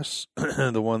walrus,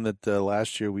 the one that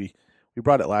last year we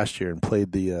brought it last year and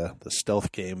played the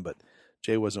stealth game, but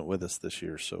Jay wasn't with us this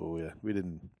year, so we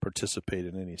didn't participate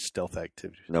in any stealth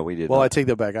activities. No, we didn't. Well, I take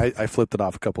that back. I flipped it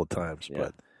off a couple of times,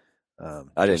 but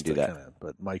I didn't do that.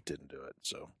 But Mike didn't do it.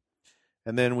 So,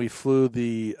 and then we flew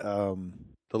the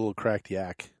little cracked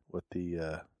yak with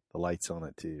the lights on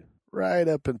it too, right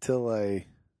up until I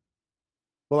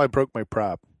broke my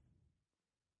prop.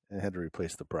 I had to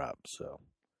replace the prop,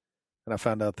 and I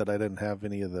found out that I didn't have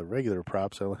any of the regular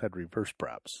props. I only had reverse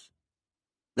props.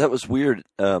 That was weird.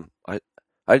 I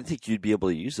didn't think you'd be able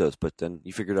to use those, but then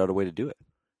you figured out a way to do it.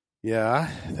 Yeah,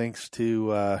 thanks to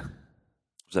was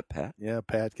that Pat? Yeah,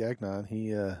 Pat Gagnon.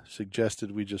 He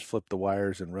suggested we just flip the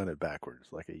wires and run it backwards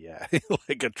like a yak,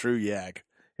 like a true yak.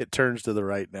 It turns to the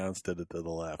right now instead of to the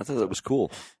left. I thought that was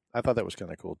cool. I thought that was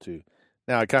kind of cool too.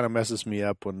 Now, it kind of messes me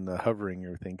up when hovering and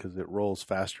everything because it rolls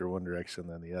faster one direction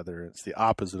than the other. It's the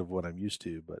opposite of what I'm used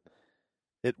to, but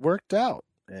it worked out,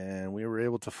 and we were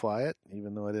able to fly it,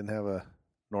 even though I didn't have a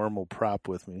normal prop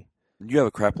with me. You have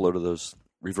a crap load of those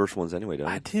reverse ones anyway, don't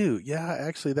you? I do. Yeah,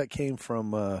 actually, that came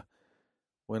from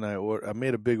when I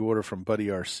made a big order from Buddy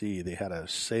RC. They had a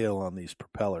sale on these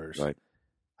propellers. Right.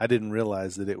 I didn't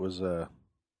realize that it was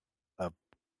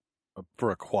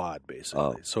for a quad, basically.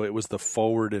 Oh. So it was the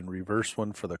forward and reverse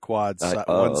one for the quad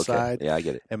okay. side. Yeah, I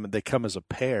get it. And they come as a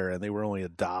pair, and they were only $1.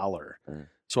 Mm.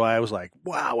 So I was like,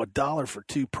 wow, $1 for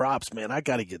 2 props, man. I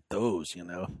got to get those,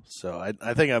 So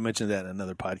I think I mentioned that in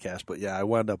another podcast. But, yeah, I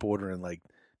wound up ordering like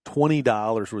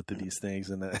 $20 worth of these things.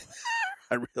 And then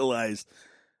I realized,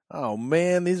 oh,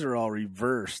 man, these are all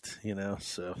reversed,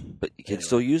 So, but you can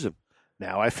still use them.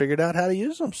 Now I figured out how to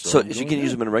use them. So you can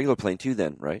use them in a regular plane too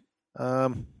then, right?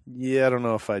 Yeah, I don't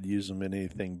know if I'd use them in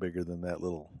anything bigger than that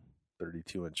little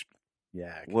 32-inch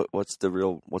yak. What's the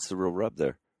real rub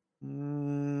there? I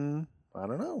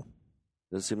don't know.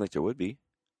 Doesn't seem like there would be.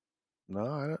 No,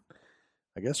 I don't.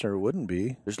 I guess there wouldn't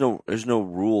be. There's no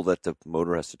rule that the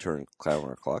motor has to turn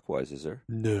counterclockwise, is there?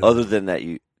 No. Other than that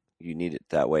you need it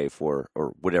that way or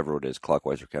whatever it is,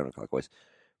 clockwise or counterclockwise,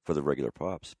 for the regular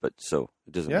props. But so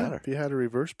it doesn't matter. If you had a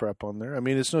reverse prop on there. I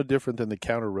mean, it's no different than the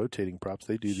counter-rotating props.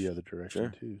 They do the other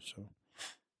direction too. So,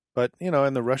 but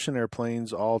and the Russian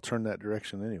airplanes all turn that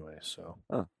direction anyway. So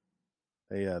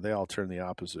they all turn the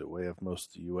opposite way of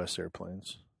most U.S.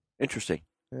 airplanes. Interesting.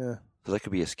 Yeah. So that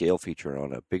could be a scale feature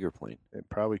on a bigger plane. It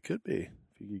probably could be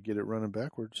if you could get it running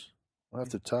backwards. I'll have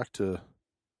to talk to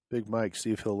Big Mike,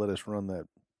 see if he'll let us run that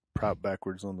prop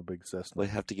backwards on the big Cessna. We'll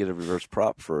have to get a reverse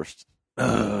prop first.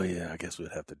 Oh, yeah, I guess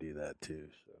we'd have to do that too.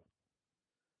 So,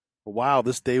 but wow,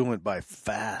 this day went by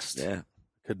fast. Yeah.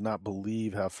 Could not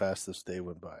believe how fast this day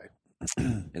went by.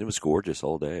 And it was gorgeous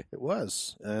all day. It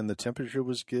was, and the temperature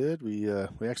was good. We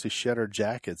actually shed our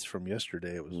jackets from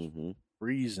yesterday. It was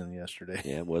freezing yesterday.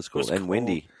 Yeah, it was cold. And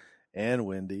windy. And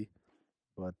windy.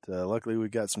 But luckily we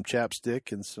got some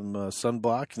chapstick and some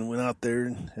sunblock and went out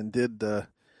there and did a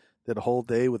whole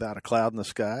day without a cloud in the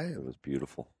sky. It was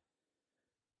beautiful.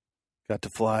 Got to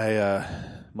fly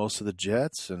most of the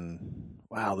jets, and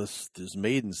wow, these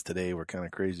maidens today were kind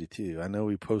of crazy too. I know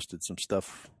we posted some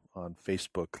stuff on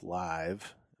Facebook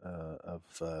Live of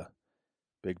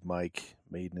Big Mike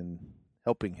maiden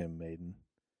helping him maiden.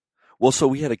 Well, so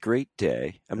we had a great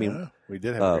day. I mean, we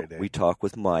did have a great day. We talked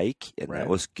with Mike, and that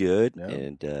was good, Yeah.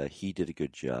 and he did a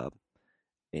good job.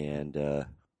 And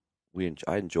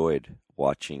I enjoyed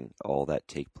watching all that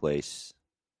take place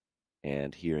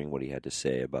and hearing what he had to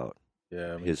say about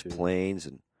his planes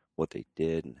and what they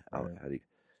did and how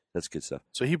that's good stuff.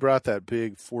 So he brought that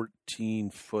big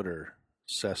 14-footer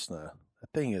Cessna. That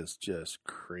thing is just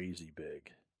crazy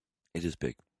big. It is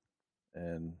big.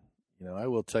 And I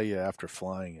will tell you, after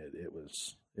flying it, it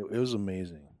was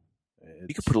amazing.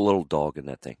 You could put a little dog in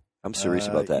that thing. I'm serious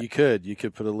about that. You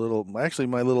could put a little. Actually,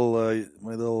 my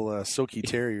little silky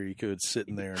terrier. You could sit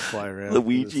in there and fly around.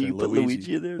 Luigi, you put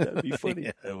Luigi in there. That'd be funny.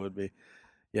 Yeah, it would be.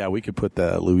 Yeah, we could put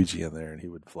the Luigi in there, and he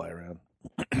would fly around.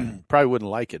 Probably wouldn't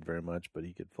like it very much, but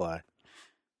he could fly.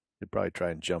 He'd probably try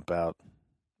and jump out,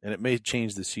 and it may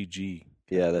change the CG.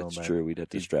 Yeah, that's true. We'd have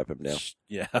to strap him down.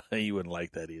 Yeah, he wouldn't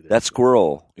like that either. That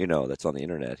squirrel, that's on the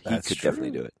internet. He could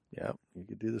definitely do it. Yeah, you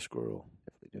could do the squirrel.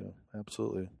 Definitely do.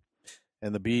 Absolutely.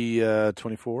 And the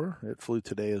B-24, it flew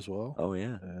today as well. Oh,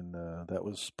 yeah. And that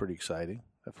was pretty exciting.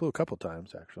 I flew a couple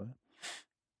times, actually.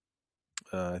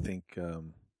 I think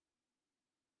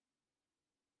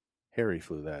Harry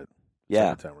flew that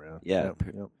second time around. Yeah.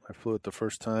 Yep. I flew it the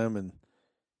first time, and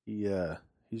he's a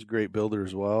great builder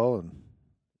as well. And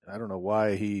I don't know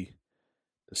why he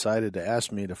decided to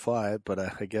ask me to fly it, but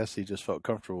I guess he just felt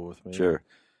comfortable with me. Sure.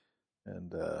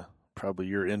 And probably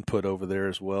your input over there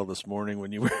as well this morning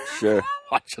when you were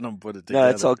watching them put it together.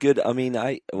 No, it's all good. I mean,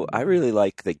 I really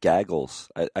like the gaggles.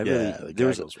 The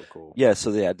gaggles were cool. Yeah,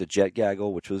 so they had the jet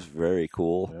gaggle, which was very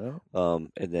cool. Yeah.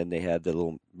 And then they had the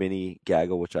little mini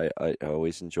gaggle, which I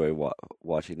always enjoy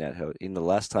watching that. In the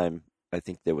last time, I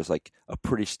think there was like a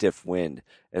pretty stiff wind,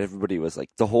 and everybody was like,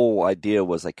 the whole idea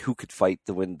was like, who could fight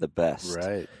the wind the best?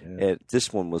 Right. Yeah. And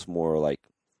this one was more like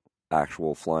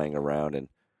actual flying around, and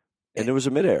there was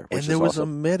a midair. And there was a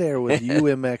midair with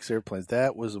UMX airplanes.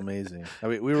 That was amazing. I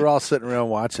mean, we were all sitting around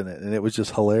watching it, and it was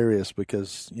just hilarious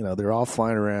because, they're all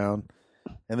flying around.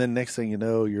 And then next thing you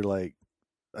know, you're like,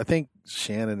 I think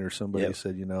Shannon or somebody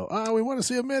said, we want to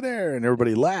see a midair. And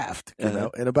everybody laughed,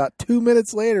 And about 2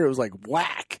 minutes later, it was like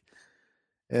whack.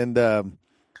 And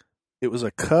it was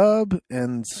a Cub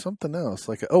and something else,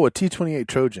 like a T-28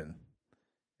 Trojan.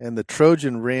 and the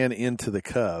Trojan ran into the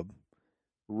Cub,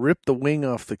 ripped the wing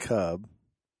off the Cub,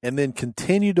 and then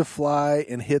continued to fly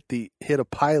and hit a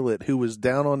pilot who was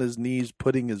down on his knees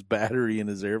putting his battery in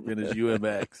his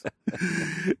UMX.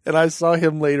 And I saw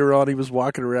him later on. He was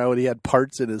walking around and he had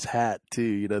parts in his hat too.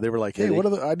 You know, they were like, "Hey,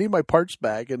 I need my parts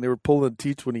back," and they were pulling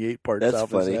T-28 parts That's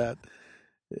off funny. his hat.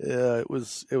 Yeah, it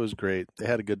was great. They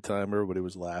had a good time. Everybody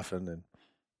was laughing, and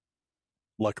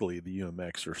luckily the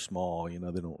UMX are small. You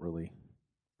know, they don't really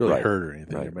Right. hurt or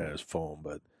anything. Right. They're made as foam,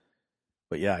 but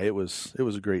yeah, it was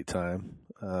a great time.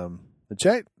 The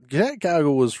jet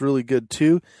gaggle was really good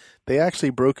too. They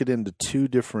actually broke it into two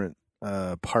different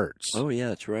parts. Oh yeah,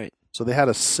 that's right. So they had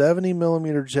a 70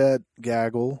 millimeter jet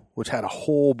gaggle, which had a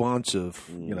whole bunch of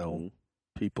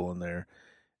people in there,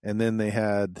 and then they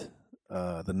had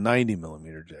the 90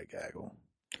 millimeter jet gaggle.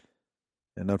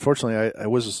 And unfortunately, I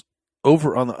was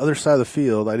over on the other side of the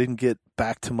field. I didn't get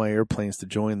back to my airplanes to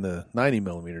join the 90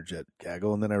 millimeter jet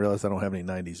gaggle, and then I realized I don't have any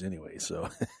 90s anyway, so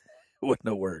it wouldn't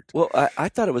have worked. Well, I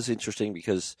thought it was interesting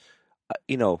because,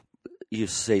 you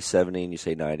say 70 and you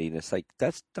say 90, and it's like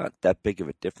that's not that big of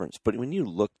a difference. But when you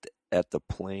looked at the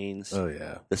planes,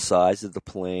 the size of the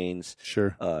planes,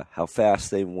 sure, how fast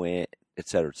they went, et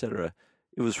cetera,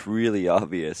 it was really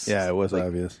obvious. Yeah, it was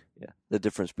obvious. Yeah, the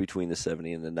difference between the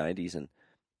 70 and the 90s, and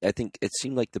I think it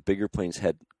seemed like the bigger planes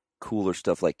had cooler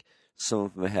stuff. Like some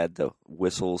of them had the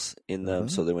whistles in them,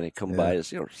 so that when they come by,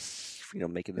 it's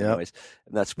making the noise,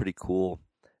 and that's pretty cool.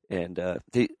 And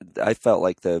I felt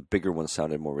like the bigger ones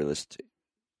sounded more realistic.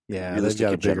 Yeah, they've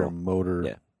got a bigger motor.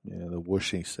 Yeah, the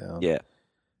whooshing sound. Yeah,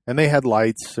 and they had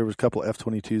lights. There was a couple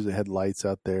F-22s that had lights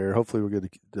out there. Hopefully,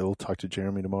 we'll talk to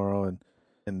Jeremy tomorrow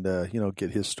and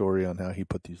get his story on how he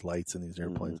put these lights in these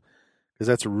airplanes. Because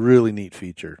that's a really neat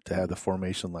feature to have the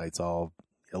formation lights all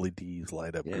LEDs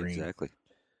light up green. Exactly.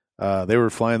 They were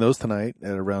flying those tonight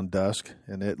at around dusk,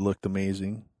 and it looked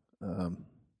amazing.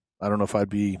 I don't know if I'd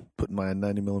be putting my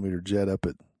 90 millimeter jet up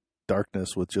at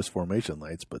darkness with just formation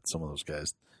lights, but some of those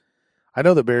guys. I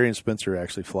know that Barry and Spencer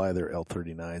actually fly their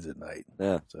L-39s at night.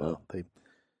 Yeah. So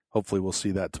hopefully we'll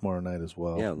see that tomorrow night as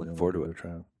well. Yeah, I'm looking forward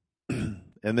to it.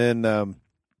 And then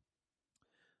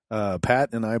Pat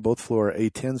and I both flew our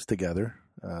A-10s together,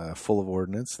 full of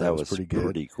ordnance. That was pretty good.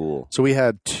 Pretty cool. So we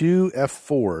had two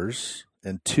F4s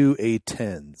and two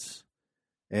A-10s.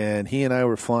 And he and I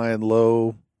were flying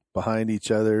low behind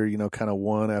each other, kind of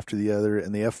one after the other.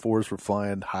 And the F4s were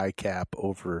flying high cap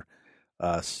over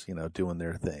us, doing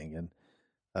their thing.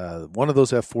 And one of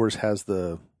those F4s has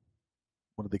the,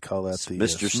 what do they call that? The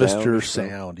Mr.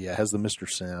 Sound. Yeah, it has the Mr.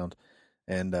 Sound.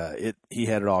 And he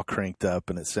had it all cranked up,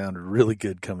 and it sounded really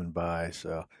good coming by.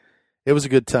 So it was a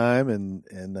good time, and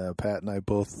Pat and I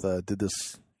both did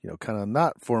this, kind of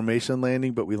not formation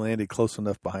landing, but we landed close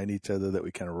enough behind each other that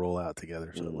we kind of roll out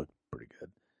together, so it looked pretty good.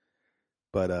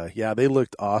 But they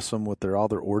looked awesome with all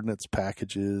their ordnance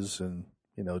packages, and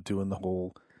doing the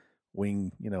whole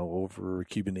wing, over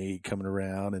Cuban 8 coming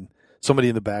around, and somebody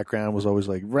in the background was always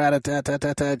like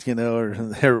rat-a-tat-tat-tat-tat, or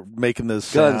they're making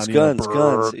this guns, sound,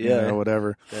 guns, yeah,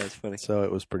 whatever. Yeah, that's funny. So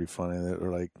it was pretty funny that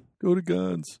we're like, go to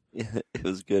guns. Yeah, it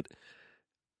was good.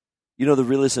 The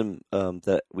realism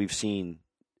that we've seen,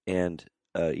 and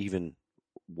even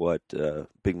what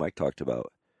Big Mike talked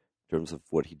about in terms of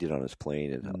what he did on his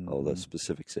plane and all the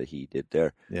specifics that he did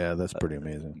there. Yeah, that's pretty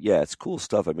amazing. Yeah, it's cool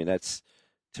stuff. I mean, that's,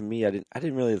 to me, I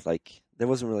didn't really there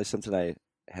wasn't really something I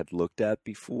had looked at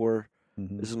before.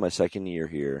 This is my second year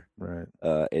here, right?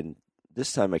 And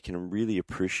this time I can really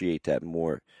appreciate that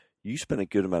more. You spent a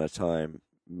good amount of time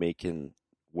making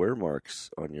wear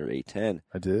marks on your A10.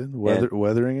 I did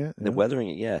weathering it. Yeah. Weathering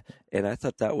it, yeah. And I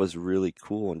thought that was really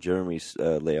cool. And Jeremy's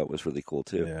layout was really cool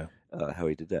too. Yeah, how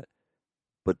he did that.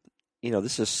 But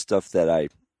this is stuff that I,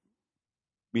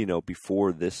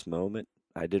 before this moment,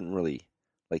 I didn't really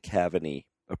have any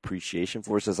appreciation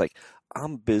for. So it's like,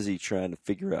 I'm busy trying to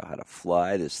figure out how to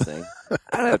fly this thing.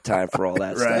 I don't have time for all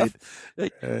that stuff.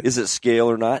 Is it scale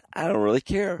or not? I don't really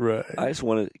care. Right. I just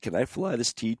want to, can I fly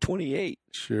this T-28?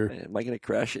 Sure. Am I going to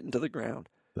crash it into the ground?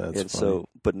 That's funny. So,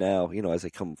 but now, as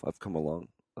I've come along,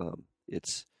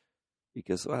 it's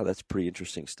because, wow, that's pretty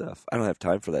interesting stuff. I don't have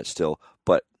time for that still,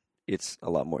 but it's a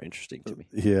lot more interesting to me.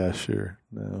 Yeah, sure.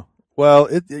 No. Well,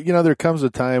 there comes a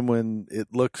time when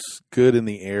it looks good in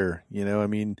the air. I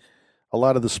mean, a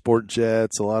lot of the sport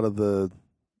jets, a lot of the,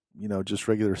 just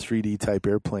regular 3D type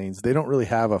airplanes, they don't really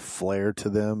have a flair to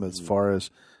them as far as,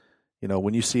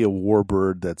 when you see a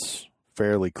warbird that's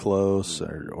fairly close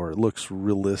or it looks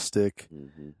realistic.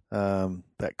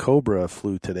 That Cobra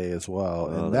flew today as well,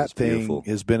 and that thing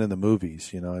has been in the movies.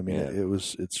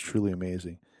 It's truly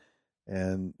amazing.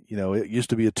 And, it used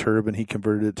to be a turbine. He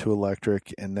converted it to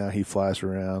electric, and now he flies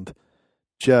around.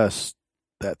 Just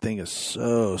that thing is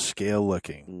so scale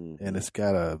looking. And it's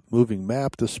got a moving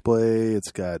map display.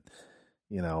 It's got,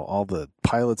 all the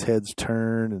pilot's heads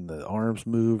turn and the arms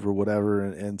move or whatever.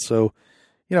 And so,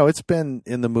 it's been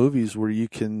in the movies where you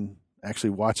can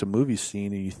actually watch a movie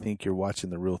scene and you think you're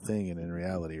watching the real thing, and in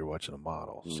reality you're watching a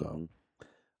model. So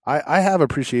I have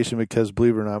appreciation because,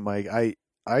 believe it or not, Mike,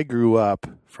 I grew up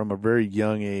from a very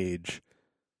young age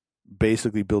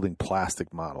basically building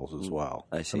plastic models as well.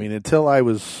 I see. I mean, until I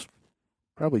was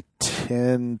probably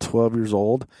 10, 12 years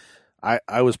old,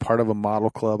 I was part of a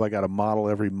model club. I got a model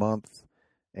every month,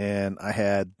 and I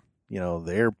had, the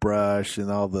airbrush and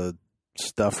all the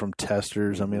stuff from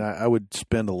testers. I mean, I would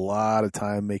spend a lot of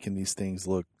time making these things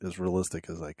look as realistic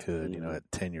as I could,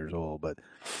 at 10 years old. But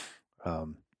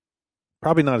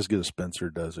probably not as good as Spencer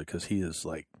does it, because he is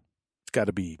like, it's got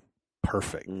to be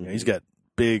perfect. He's got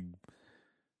big,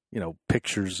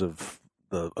 pictures of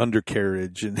the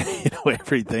undercarriage and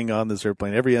everything on this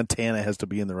airplane. Every antenna has to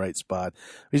be in the right spot.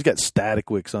 He's got static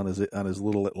wicks on his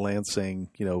little Lansing,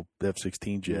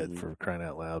 F-16 jet, for crying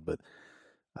out loud. But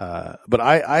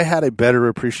I had a better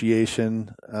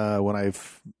appreciation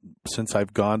since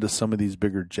I've gone to some of these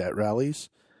bigger jet rallies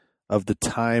of the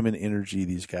time and energy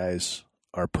these guys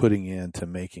are putting into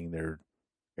making their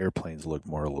airplanes look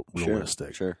more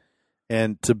realistic. Sure.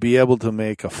 And to be able to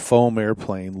make a foam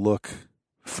airplane look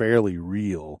fairly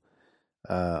real.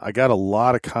 I got a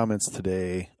lot of comments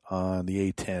today on the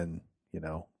A-10,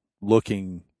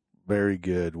 looking very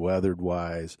good,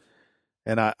 weathered-wise.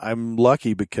 And I'm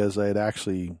lucky because I had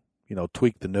actually,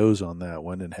 tweaked the nose on that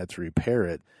one and had to repair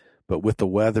it. But with the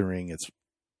weathering, it's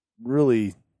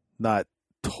really not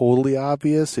totally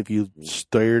obvious. If you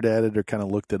stared at it or kind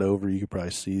of looked it over, you could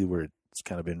probably see where it's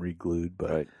kind of been re-glued.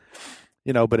 But, right.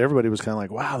 But everybody was kind of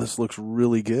like, wow, this looks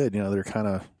really good. They're kind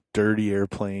of dirty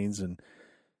airplanes. And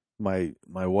my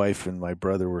wife and my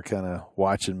brother were kind of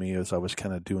watching me as I was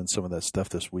kind of doing some of that stuff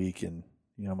this week. And,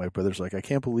 my brother's like, I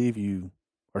can't believe you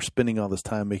are spending all this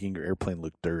time making your airplane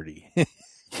look dirty,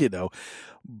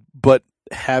 but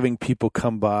having people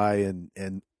come by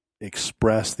and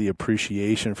express the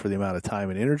appreciation for the amount of time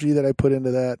and energy that I put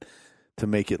into that to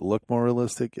make it look more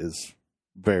realistic is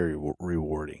very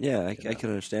rewarding. Yeah, I can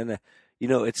understand that.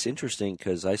 It's interesting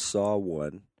because I saw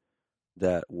one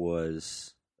that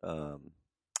was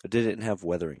didn't have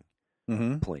weathering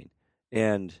plane,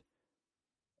 and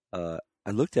I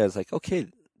looked at it, I was like, okay,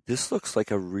 this looks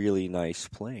like a really nice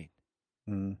plane,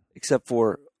 except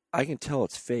for I can tell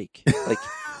it's fake. Like,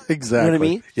 exactly. You know what I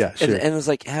mean? Yeah, sure. And it was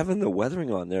like having the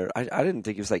weathering on there. I didn't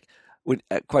think it was like,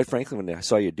 quite frankly, when I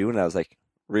saw you doing it, I was like,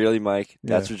 really, Mike?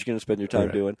 That's what you're going to spend your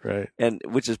time doing? Right. And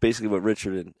which is basically what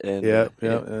Richard and your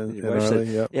wife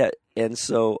said. Yeah. And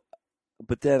so,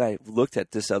 but then I looked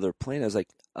at this other plane. I was like,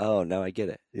 oh, now I get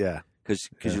it. Yeah.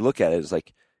 Because you look at it, it's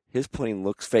like his plane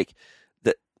looks fake.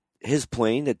 His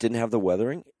plane that didn't have the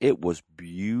weathering, it was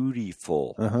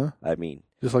beautiful. I mean,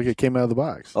 just like it came out of the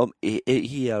box.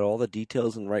 He had all the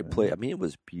details in the right place. I mean, it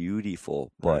was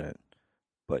beautiful, but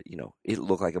it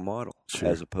looked like a model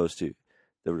as opposed to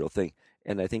the real thing.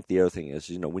 And I think the other thing is,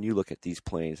 when you look at these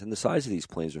planes, and the size of these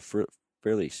planes are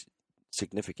fairly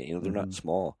significant. They're not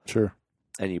small. Sure.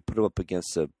 And you put them up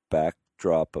against the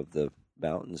backdrop of the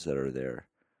mountains that are there.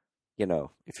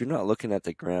 If you're not looking at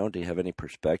the ground, do you have any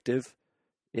perspective?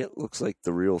 It looks like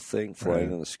the real thing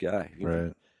flying in the sky. If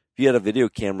you had a video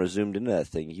camera zoomed into that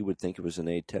thing, you would think it was an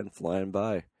A-10 flying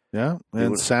by. Yeah,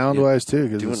 and sound-wise, too,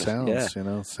 because it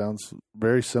sounds, sounds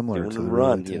very similar to the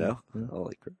run, Yeah.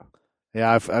 Holy crap.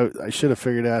 Yeah, I should have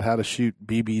figured out how to shoot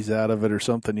BBs out of it or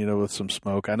something, with some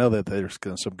smoke. I know that there's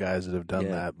some guys that have done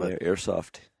that. But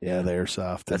airsoft. Yeah, the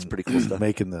airsoft. That's pretty cool stuff.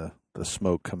 Making the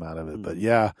smoke come out of it. But,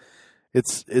 yeah,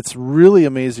 it's really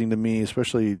amazing to me,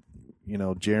 especially –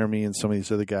 Jeremy and some of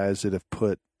these other guys that have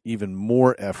put even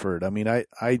more effort. I mean, I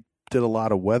did a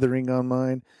lot of weathering on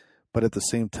mine, but at the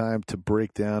same time to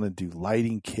break down and do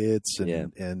lighting kits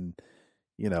and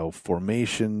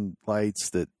formation lights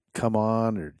that come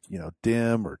on or,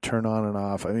 dim or turn on and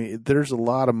off. I mean, there's a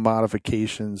lot of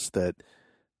modifications that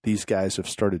these guys have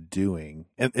started doing.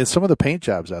 And some of the paint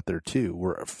jobs out there, too,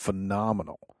 were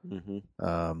phenomenal.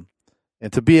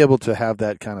 And to be able to have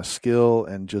that kind of skill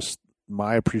and just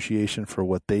my appreciation for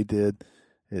what they did,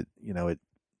 it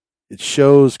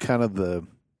shows kind of the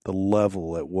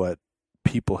level at what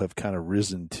people have kind of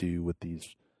risen to with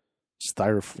these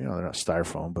styrofoam, they're not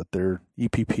styrofoam, but they're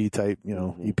EPP type,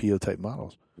 EPO type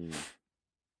models.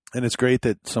 And it's great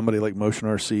that somebody like Motion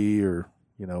RC or,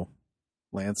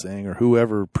 Lansing or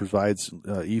whoever provides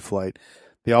E-Flight,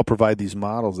 they all provide these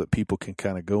models that people can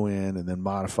kind of go in and then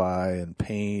modify and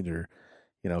paint, or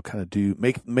kind of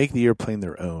make the airplane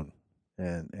their own,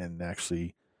 and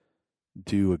actually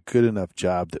do a good enough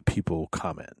job that people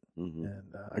comment. Mm-hmm.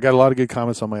 And I got a lot of good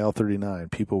comments on my L-39.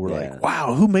 People were like,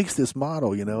 "Wow, who makes this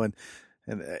model?"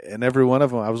 And every one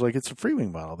of them, I was like, "It's a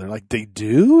Freewing model." They're like, "They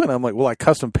do?" And I'm like, "Well, I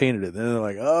custom painted it." And they're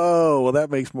like, "Oh, well,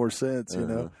 that makes more sense,"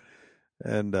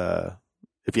 And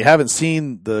if you haven't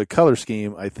seen the color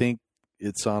scheme, I think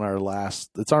it's on our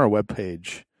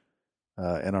webpage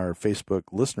and our Facebook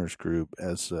listeners group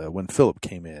as when Philip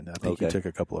came in. I think he took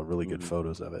a couple of really good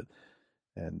photos of it,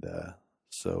 and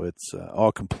so it's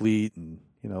all complete and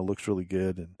looks really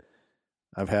good. And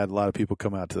I've had a lot of people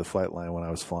come out to the flight line when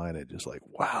I was flying it, just like,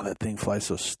 wow, that thing flies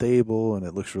so stable and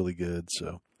it looks really good.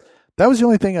 So that was the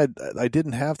only thing I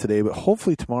didn't have today, but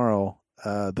hopefully tomorrow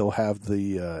they'll have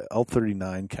the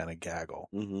L-39 kind of gaggle.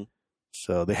 Mm-hmm.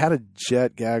 So they had a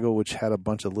jet gaggle which had a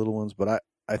bunch of little ones, but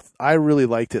I really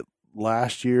liked it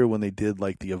last year when they did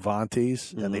like the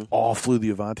Avantis, and they all flew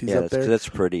the Avantis up there. That's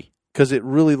pretty. Because it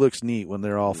really looks neat when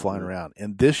they're all flying around.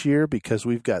 And this year, because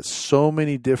we've got so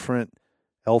many different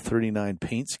L-39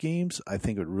 paint schemes, I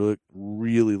think it would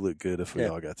really look good if we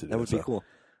all got to do it. That would be cool.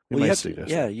 Well, you ought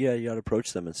to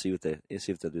approach them and see if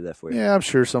they'll do that for you. Yeah, I'm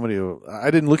sure somebody will. I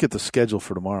didn't look at the schedule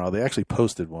for tomorrow. They actually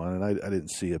posted one, and I didn't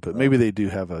see it. But maybe they do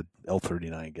have a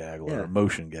L-39 gaggle or a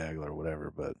motion gaggle or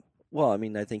whatever. But well, I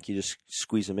mean, I think you just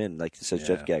squeeze them in, like it says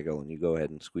jet gaggle, and you go ahead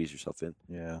and squeeze yourself in.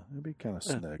 Yeah, it'd be kind of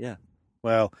slick. Yeah.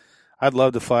 Well, I'd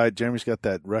love to fly it. Jeremy's got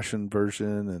that Russian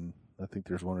version, and I think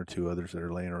there's one or two others that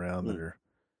are laying around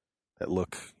that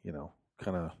look,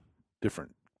 kind of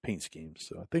different paint schemes.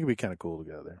 So I think it'd be kind of cool to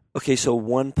go there. Okay, so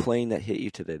one plane that hit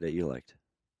you today that you liked.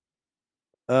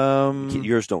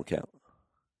 Yours don't count.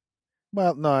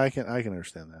 Well, no, I can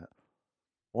understand that.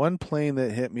 One plane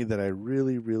that hit me that I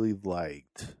really, really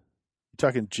liked. You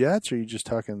talking jets, or are you just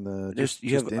talking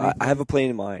the? I have a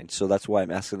plane in mind, so that's why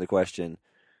I'm asking the question.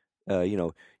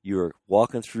 You were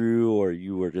walking through, or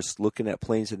you were just looking at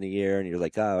planes in the air, and you're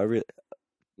like, I really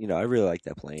like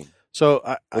that plane. So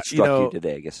what struck you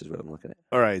today, I guess, is what I'm looking at.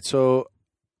 All right, so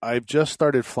I've just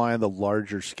started flying the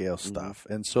larger scale stuff,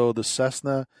 and so the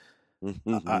Cessna,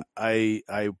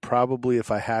 I probably,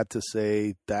 if I had to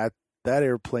say that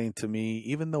airplane to me,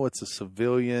 even though it's a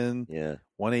civilian,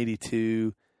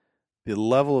 182, the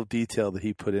level of detail that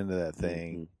he put into that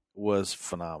thing was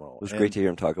phenomenal. It was great to hear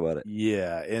him talk about it.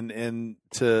 Yeah, and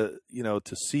to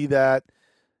see that.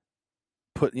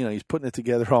 He's putting it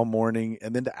together all morning,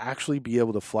 and then to actually be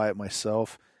able to fly it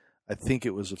myself, I think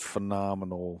it was a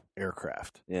phenomenal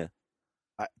aircraft. Yeah.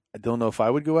 I don't know if I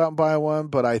would go out and buy one,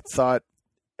 but I thought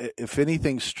if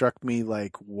anything struck me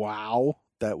like, wow,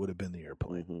 that would have been the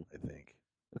airplane, I think.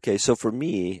 Okay, so for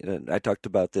me, and I talked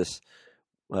about this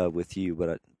with you,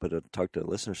 but I talked to the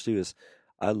listeners too, is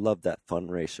I love that Fun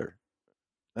Racer.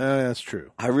 That's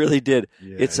true. I really did.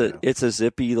 Yeah, it's a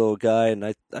zippy little guy, and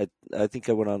I think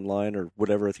I went online or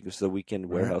whatever. I think it was the Weekend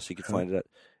Warehouse. You could find it at,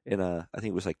 and I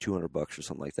think it was like $200 or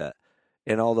something like that.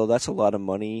 And although that's a lot of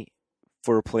money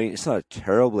for a plane, it's not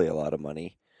terribly a lot of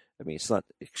money. I mean, it's not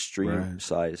extreme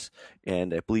size,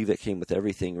 and I believe it came with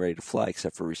everything ready to fly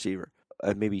except for receiver,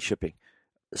 maybe shipping.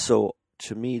 So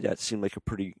to me, that seemed like a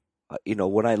pretty.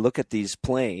 When I look at these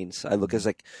planes, I look as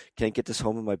like, can I get this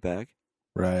home in my bag?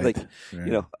 Right. Like,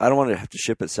 I don't want to have to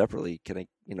ship it separately. Can I,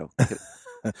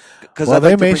 because well,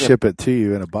 they may ship it to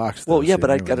you in a box. Well, yeah, but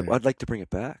I'd like to bring it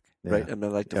back, right? I mean,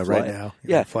 I'd like to fly right now.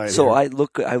 Yeah. So I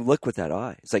look with that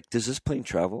eye. It's like, does this plane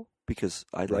travel? Because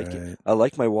I like it. I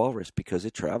like my Walrus because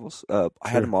it travels. I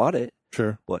had them on it.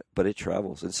 Sure. But it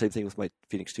travels. And same thing with my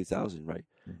Phoenix 2000, right?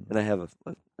 And I have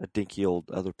a dinky old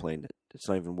other plane that it's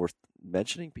not even worth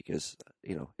mentioning because,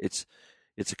 it's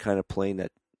a kind of plane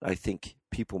that I think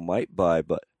people might buy,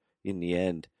 but in the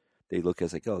end, they look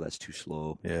as like, oh, that's too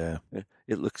slow. Yeah.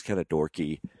 It looks kind of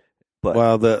dorky. But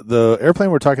well, the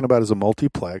airplane we're talking about is a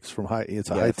multiplex it's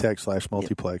a high-tech /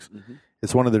 multiplex. Yeah. Mm-hmm.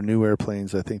 It's one of their new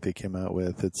airplanes I think they came out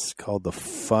with. It's called the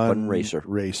Fun Racer.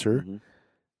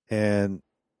 And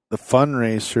the Fun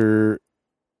Racer,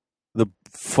 the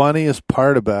funniest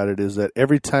part about it is that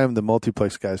every time the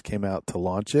multiplex guys came out to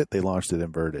launch it, they launched it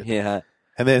inverted. Yeah.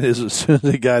 And then as soon as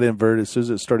it got inverted, as soon as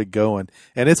it started going,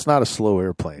 and it's not a slow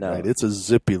airplane, right? It's a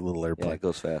zippy little airplane. Yeah, it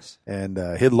goes fast.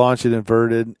 And he'd launch it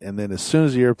inverted, and then as soon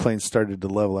as the airplane started to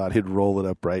level out, he'd roll it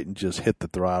upright and just hit the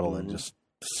throttle and just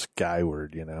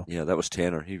skyward, Yeah, that was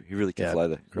Tanner. He really can fly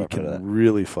that. He can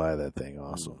really fly that thing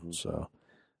awesome. So,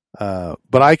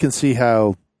 but I can see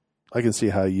how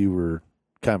you were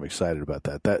kind of excited about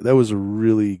that. That was a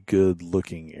really good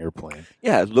looking airplane.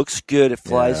 Yeah, it looks good. It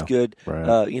flies good.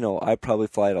 Right. I probably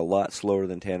fly it a lot slower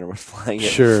than Tanner was flying it.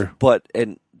 Sure. But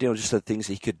just the things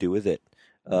he could do with it.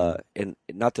 And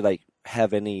not that I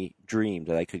have any dream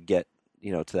that I could get,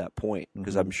 to that point,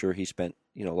 because I'm sure he spent,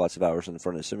 lots of hours in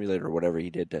front of the simulator or whatever he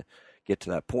did to get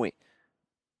to that point.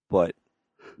 But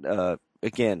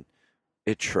again,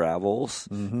 it travels.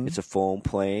 It's a foam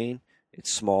plane.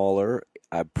 It's smaller.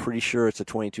 I'm pretty sure it's a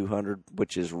 2200,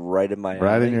 which is right in my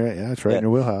alley. It's right in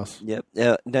your wheelhouse. Yep.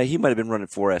 Now he might have been running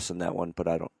 4S in that one, but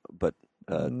I don't. But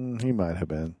he might have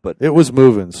been. But it was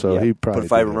moving, so he probably. But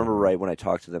if I remember right, when I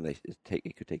talked to them, it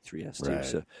could take 3S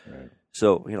too. Right,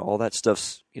 So all that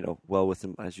stuff's well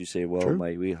within, as you say, in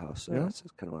my wheelhouse. So that's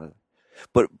kind of one of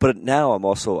the, but now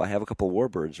I have a couple of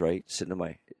Warbirds sitting in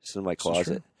my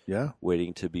closet,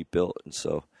 waiting to be built, and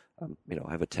so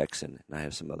I have a Texan and I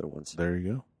have some other ones. There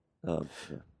you go.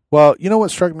 Well,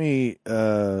 what struck me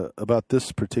about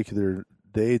this particular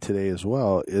day today as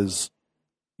well is,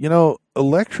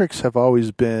 electrics have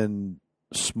always been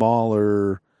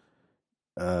smaller,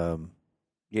 type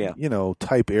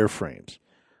airframes.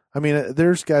 I mean,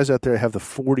 there's guys out there that have the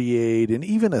 48 and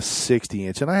even a 60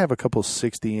 inch, and I have a couple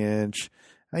 60 inch.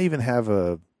 I even have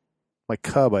my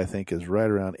Cub, I think, is right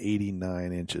around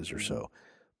 89 inches or so.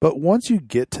 But once you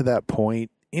get to that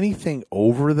point, anything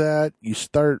over that, you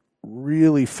start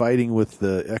really fighting with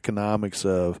the economics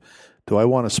of, do I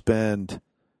want to spend,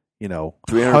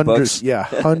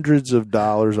 hundreds of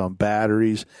dollars on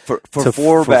batteries for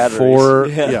four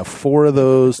batteries, four of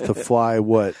those to fly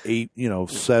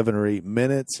 7 or 8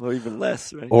 minutes, or even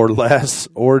less, right? Or less,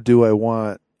 or do I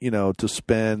want to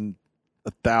spend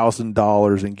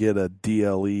 $1,000 and get a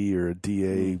DLE or a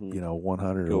DA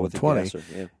 100 or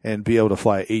 120 and be able to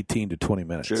fly 18 to 20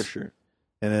 minutes? Sure.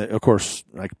 And then, of course,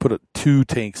 I could put 2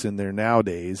 tanks in there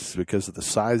nowadays because of the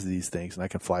size of these things, and I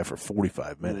can fly for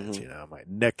 45 minutes. My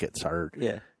neck gets hurt.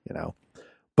 Yeah.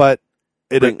 But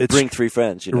bring 3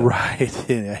 friends. Right.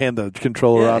 And hand the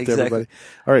controller off to everybody.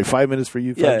 All right, 5 minutes for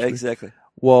you. Yeah, exactly.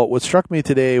 Well, what struck me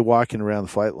today walking around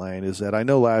the flight line is that I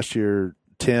know last year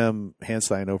Tim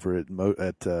Hanstein over at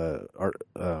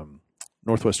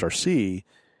Northwest RC,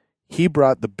 he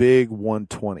brought the big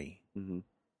 120.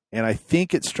 And I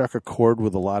think it struck a chord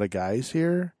with a lot of guys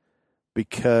here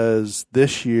because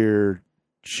this year,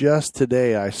 just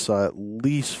today, I saw at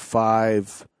least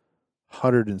 5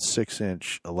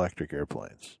 106-inch electric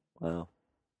airplanes. Wow.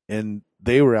 And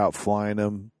they were out flying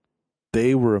them.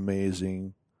 They were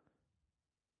amazing.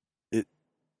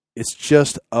 It's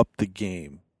just up the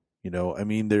game. I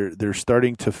mean, they're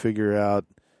starting to figure out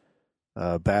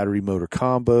battery motor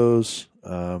combos.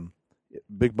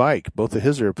 Big Mike, both of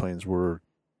his airplanes were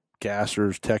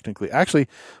gassers technically. Actually,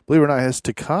 believe it or not, his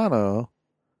Tucano,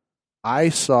 I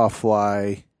saw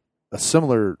fly the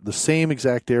same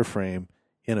exact airframe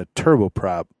in a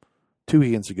turboprop 2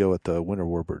 weekends ago at the Winter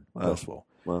Warbird Festival.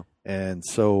 Wow. And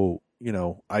so,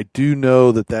 I do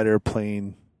know that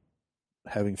airplane,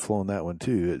 having flown that one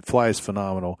too, it flies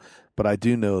phenomenal, but I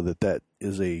do know that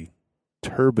is a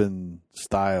turbine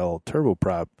style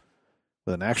turboprop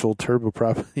with an actual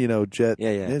turboprop, jet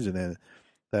engine in it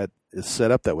that is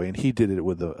set up that way, and he did it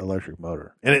with an electric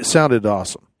motor, and it sounded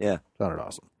awesome. Yeah, sounded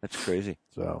awesome. That's crazy.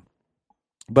 So,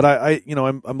 but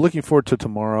I'm looking forward to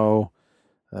tomorrow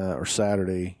or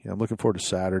Saturday. I'm looking forward to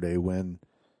Saturday when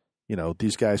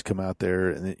these guys come out there,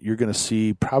 and you're going to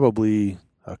see probably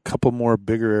a couple more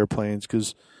bigger airplanes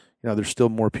because there's still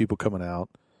more people coming out.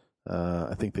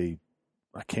 I think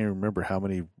I can't remember how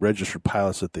many registered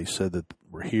pilots that they said that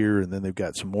were here, and then they've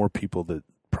got some more people that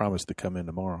promised to come in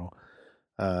tomorrow.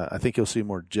 I think you'll see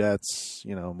more jets,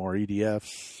 more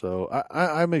EDFs. So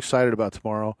I'm excited about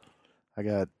tomorrow. I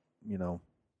got,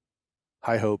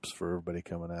 high hopes for everybody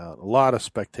coming out. A lot of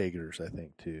spectators, I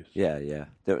think, too. Yeah.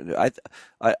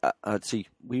 I see.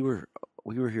 We were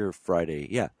here Friday.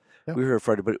 Yeah. We were here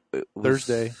Friday, but it was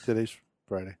Thursday. Today's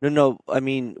Friday. No. I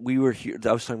mean, we were here.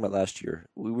 I was talking about last year.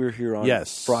 We were here on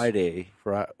Friday.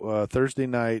 Thursday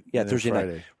night. Yeah, Thursday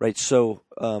night. Right. So,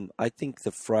 I think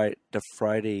the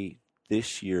Friday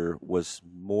this year was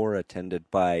more attended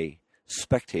by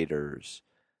spectators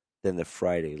than the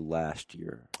Friday last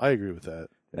year. I agree with that.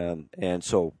 And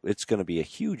so it's going to be a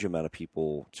huge amount of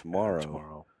people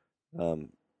tomorrow.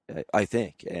 I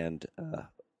think, and I'm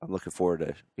looking forward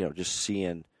to just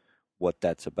seeing what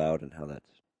that's about and how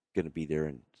that's going to be there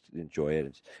and enjoy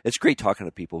it. It's great talking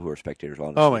to people who are spectators.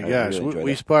 Honestly. Oh my gosh, really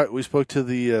we spoke to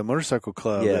the motorcycle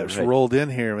club that rolled in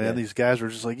here, man. Yeah. These guys were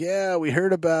just like, yeah, we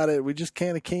heard about it. We just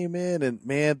kind of came in, and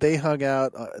man, they hung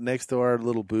out next to our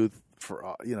little booth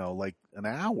for like an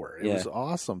hour. It was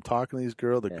awesome talking to these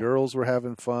girls. The girls were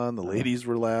having fun. The ladies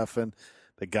were laughing.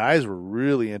 The guys were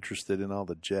really interested in all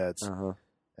the jets.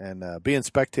 And being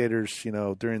spectators,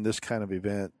 during this kind of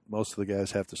event, most of the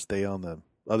guys have to stay on the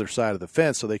other side of the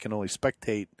fence, so they can only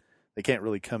spectate. They can't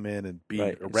really come in and be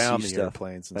around the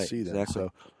airplanes and see them. Exactly.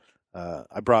 So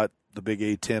I brought the big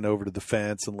A-10 over to the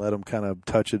fence and let them kind of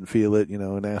touch it and feel it,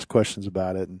 and ask questions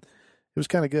about it. And it was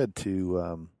kind of good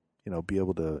to, be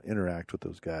able to interact with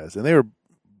those guys. And they were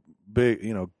big,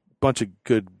 bunch of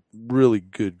good, really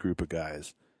good group of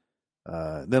guys.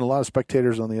 Then a lot of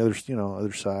spectators on the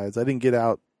other sides. I didn't get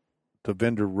out to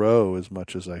vendor row as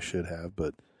much as I should have,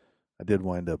 but I did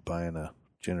wind up buying a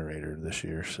generator this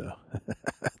year. So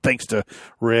thanks to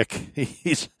Rick,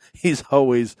 he's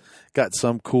always got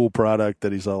some cool product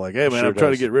that he's all like, "Hey man, I'm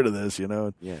trying to get rid of this," Yeah.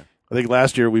 I think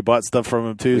last year we bought stuff from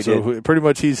him too. Pretty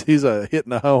much he's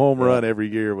hitting a home run every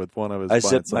year with one of his. I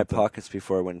zipped my pockets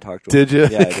before I went and talked to him. Did you?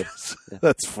 Yeah, I did. Yeah.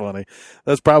 That's funny.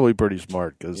 That's probably pretty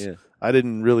smart because I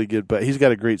didn't really but he's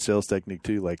got a great sales technique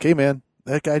too. Like, hey man,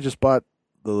 that guy just bought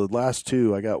the last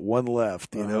two. I got one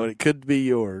left, and it could be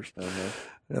yours.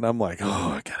 And I'm like,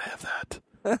 oh, I gotta have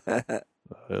that.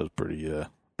 It was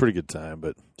pretty good time.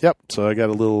 But yep. So I got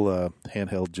a little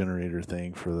handheld generator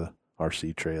thing for the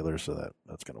RC trailer, so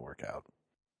that's gonna work out.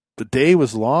 The day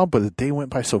was long, but the day went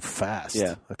by so fast.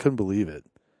 Yeah, I couldn't believe it.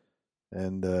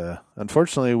 And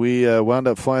unfortunately, we wound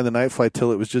up flying the night flight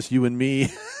till it was just you and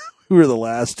me. We were the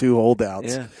last two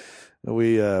holdouts. Yeah.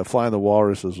 We flying the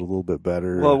Walrus was a little bit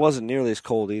better. Well, it wasn't nearly as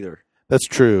cold either. That's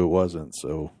true. It wasn't.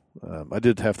 So I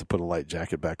did have to put a light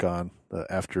jacket back on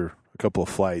after a couple of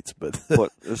flights. But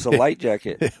it was a light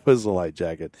jacket. It was a light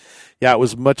jacket. Yeah, it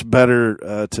was much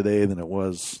better today than it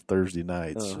was Thursday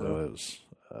night. So it was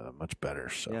much better.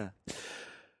 So. Yeah.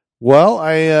 Well,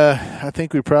 I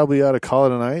think we probably ought to call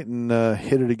it a night and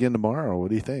hit it again tomorrow. What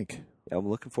do you think? Yeah, I'm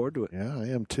looking forward to it. Yeah, I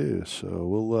am too.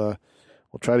 So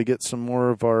we'll try to get some more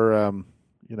of our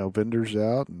vendors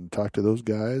out and talk to those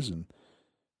guys. And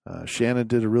Shannon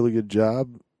did a really good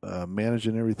job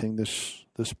managing everything this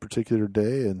particular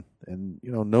day, and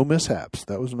no mishaps.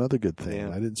 That was another good thing.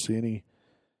 Yeah. I didn't see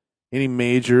any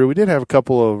major. We did have a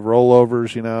couple of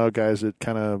rollovers, guys that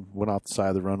kind of went off the side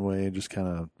of the runway and just kind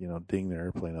of dinged their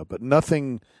airplane up, but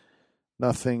nothing.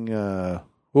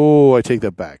 I take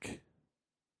that back.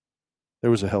 There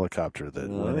was a helicopter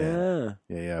that went in.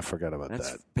 Yeah, I forgot about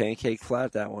that. Pancake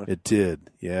flat, that one. It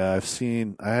did. Yeah, I've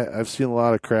seen a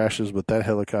lot of crashes, but that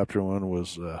helicopter one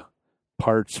was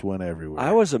parts went everywhere.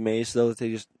 I was amazed though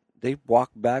that they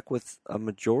walked back with a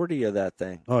majority of that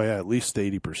thing. Oh yeah, at least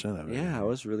 80% of it. Yeah, I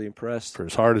was really impressed. For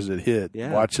as hard as it hit,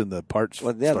 watching the parts.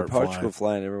 The parts go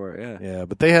flying everywhere. Yeah. Yeah,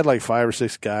 but they had like 5 or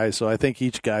 6 guys, so I think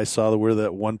each guy saw where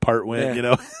that one part went.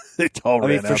 Yeah. They all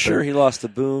ran out for sure there. He lost the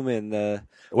boom and.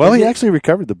 Well, he actually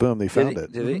recovered the boom. They found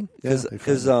it. Did he?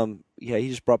 Because he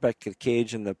just brought back the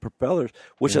cage and the propellers,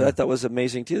 which I thought was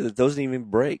amazing too. That those didn't even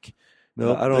break.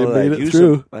 No, I don't know. If I'd use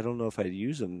them. I don't know if I'd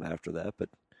use them after that, but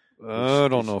I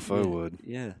don't know if I would.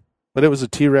 Yeah, but it was a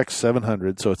T-Rex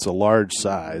 700, so it's a large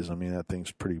size. I mean, that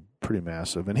thing's pretty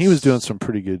massive, and he was doing some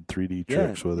pretty good 3D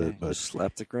tricks with it. But just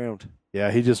slapped the ground.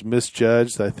 Yeah, he just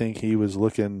misjudged. I think he was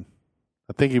looking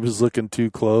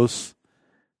too close.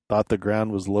 Thought the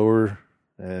ground was lower.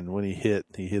 And when he hit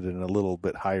it in a little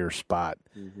bit higher spot.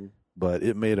 Mm-hmm. But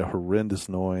it made a horrendous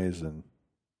noise, and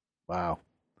wow.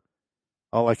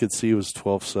 All I could see was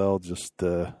 12 cell just,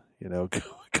 going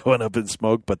up in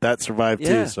smoke, but that survived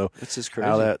too. So it's just crazy.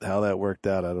 How that worked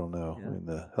out, I don't know. Yeah. I mean,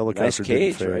 the helicopter nice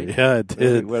cage, didn't right? Yeah, it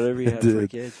did. Whatever you had for a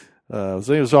cage.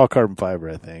 So it was all carbon fiber,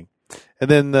 I think.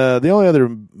 And then the only other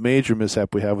major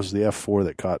mishap we had was the F4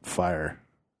 that caught fire.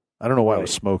 I don't know why it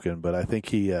was smoking, but I think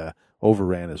he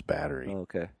overran his battery. Oh,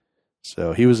 okay.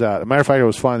 So he was out. As a matter of fact, I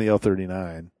was flying the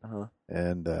L-39,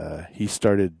 and he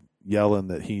started yelling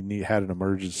that he had an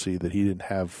emergency, that he didn't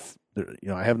have,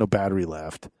 I have no battery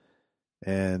left,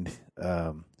 and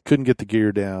couldn't get the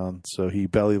gear down, so he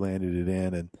belly landed it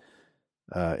in, and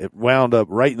it wound up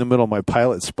right in the middle of my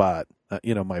pilot spot,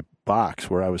 my box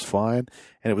where I was flying,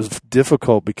 and it was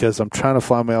difficult because I'm trying to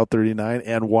fly my L-39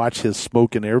 and watch his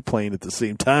smoking airplane at the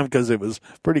same time because it was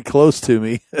pretty close to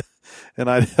me. And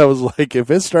I was like, if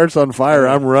it starts on fire,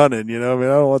 I'm running, I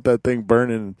don't want that thing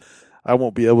burning. I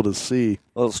won't be able to see.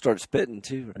 Well, it'll start spitting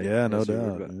too, right? Yeah, no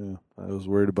doubt. Yeah. I was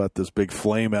worried about this big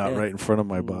flame out right in front of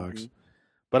my box.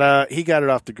 But he got it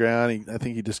off the ground. I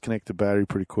think he disconnected the battery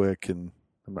pretty quick, and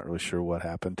I'm not really sure what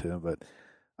happened to him. But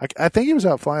I think he was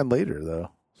out flying later, though.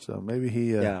 So maybe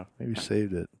he maybe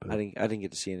saved it. But I didn't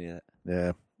get to see any of that.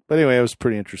 Yeah. But anyway, it was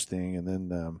pretty interesting. And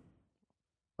then,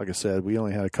 like I said, we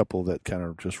only had a couple that kind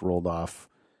of just rolled off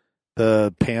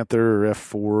the Panther or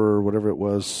F4 or whatever it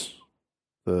was,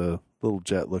 the little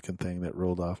jet-looking thing that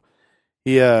rolled off.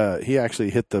 He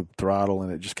actually hit the throttle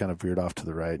and it just kind of veered off to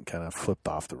the right and kind of flipped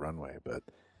off the runway. But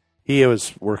he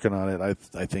was working on it.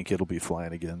 I think it'll be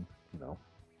flying again,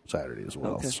 Saturday as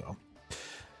well. Okay. So,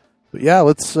 but yeah,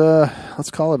 let's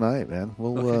call it a night, man.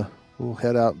 We'll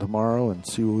head out tomorrow and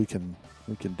see what we can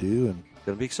do. And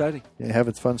it'll be exciting. Yeah,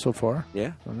 having fun so far.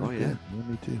 Yeah. Yeah,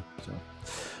 me too. So,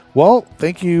 well,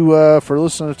 thank you for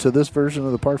listening to this version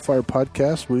of the Park Flyer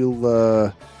podcast.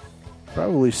 We'll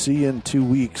probably see you in 2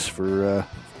 weeks for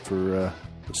the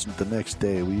next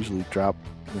day. We usually drop,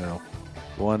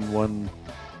 one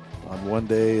on one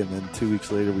day, and then 2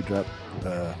 weeks later we drop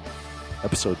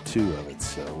episode 2 of it.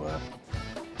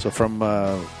 So from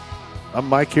I'm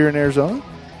Mike here in Arizona,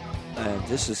 and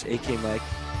this is AK Mike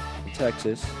in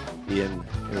Texas, in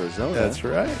Arizona. That's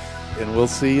right, and we'll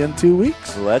see you in 2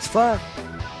 weeks. Let's fly.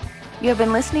 You have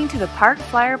been listening to the Park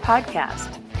Flyer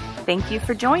podcast. Thank you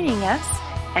for joining us,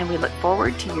 and we look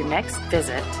forward to your next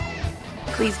visit.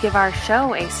 Please give our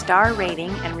show a star rating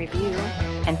and review,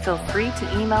 and feel free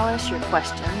to email us your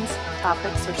questions,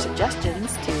 topics, or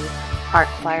suggestions to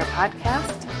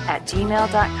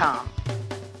parkflyerpodcast@gmail.com.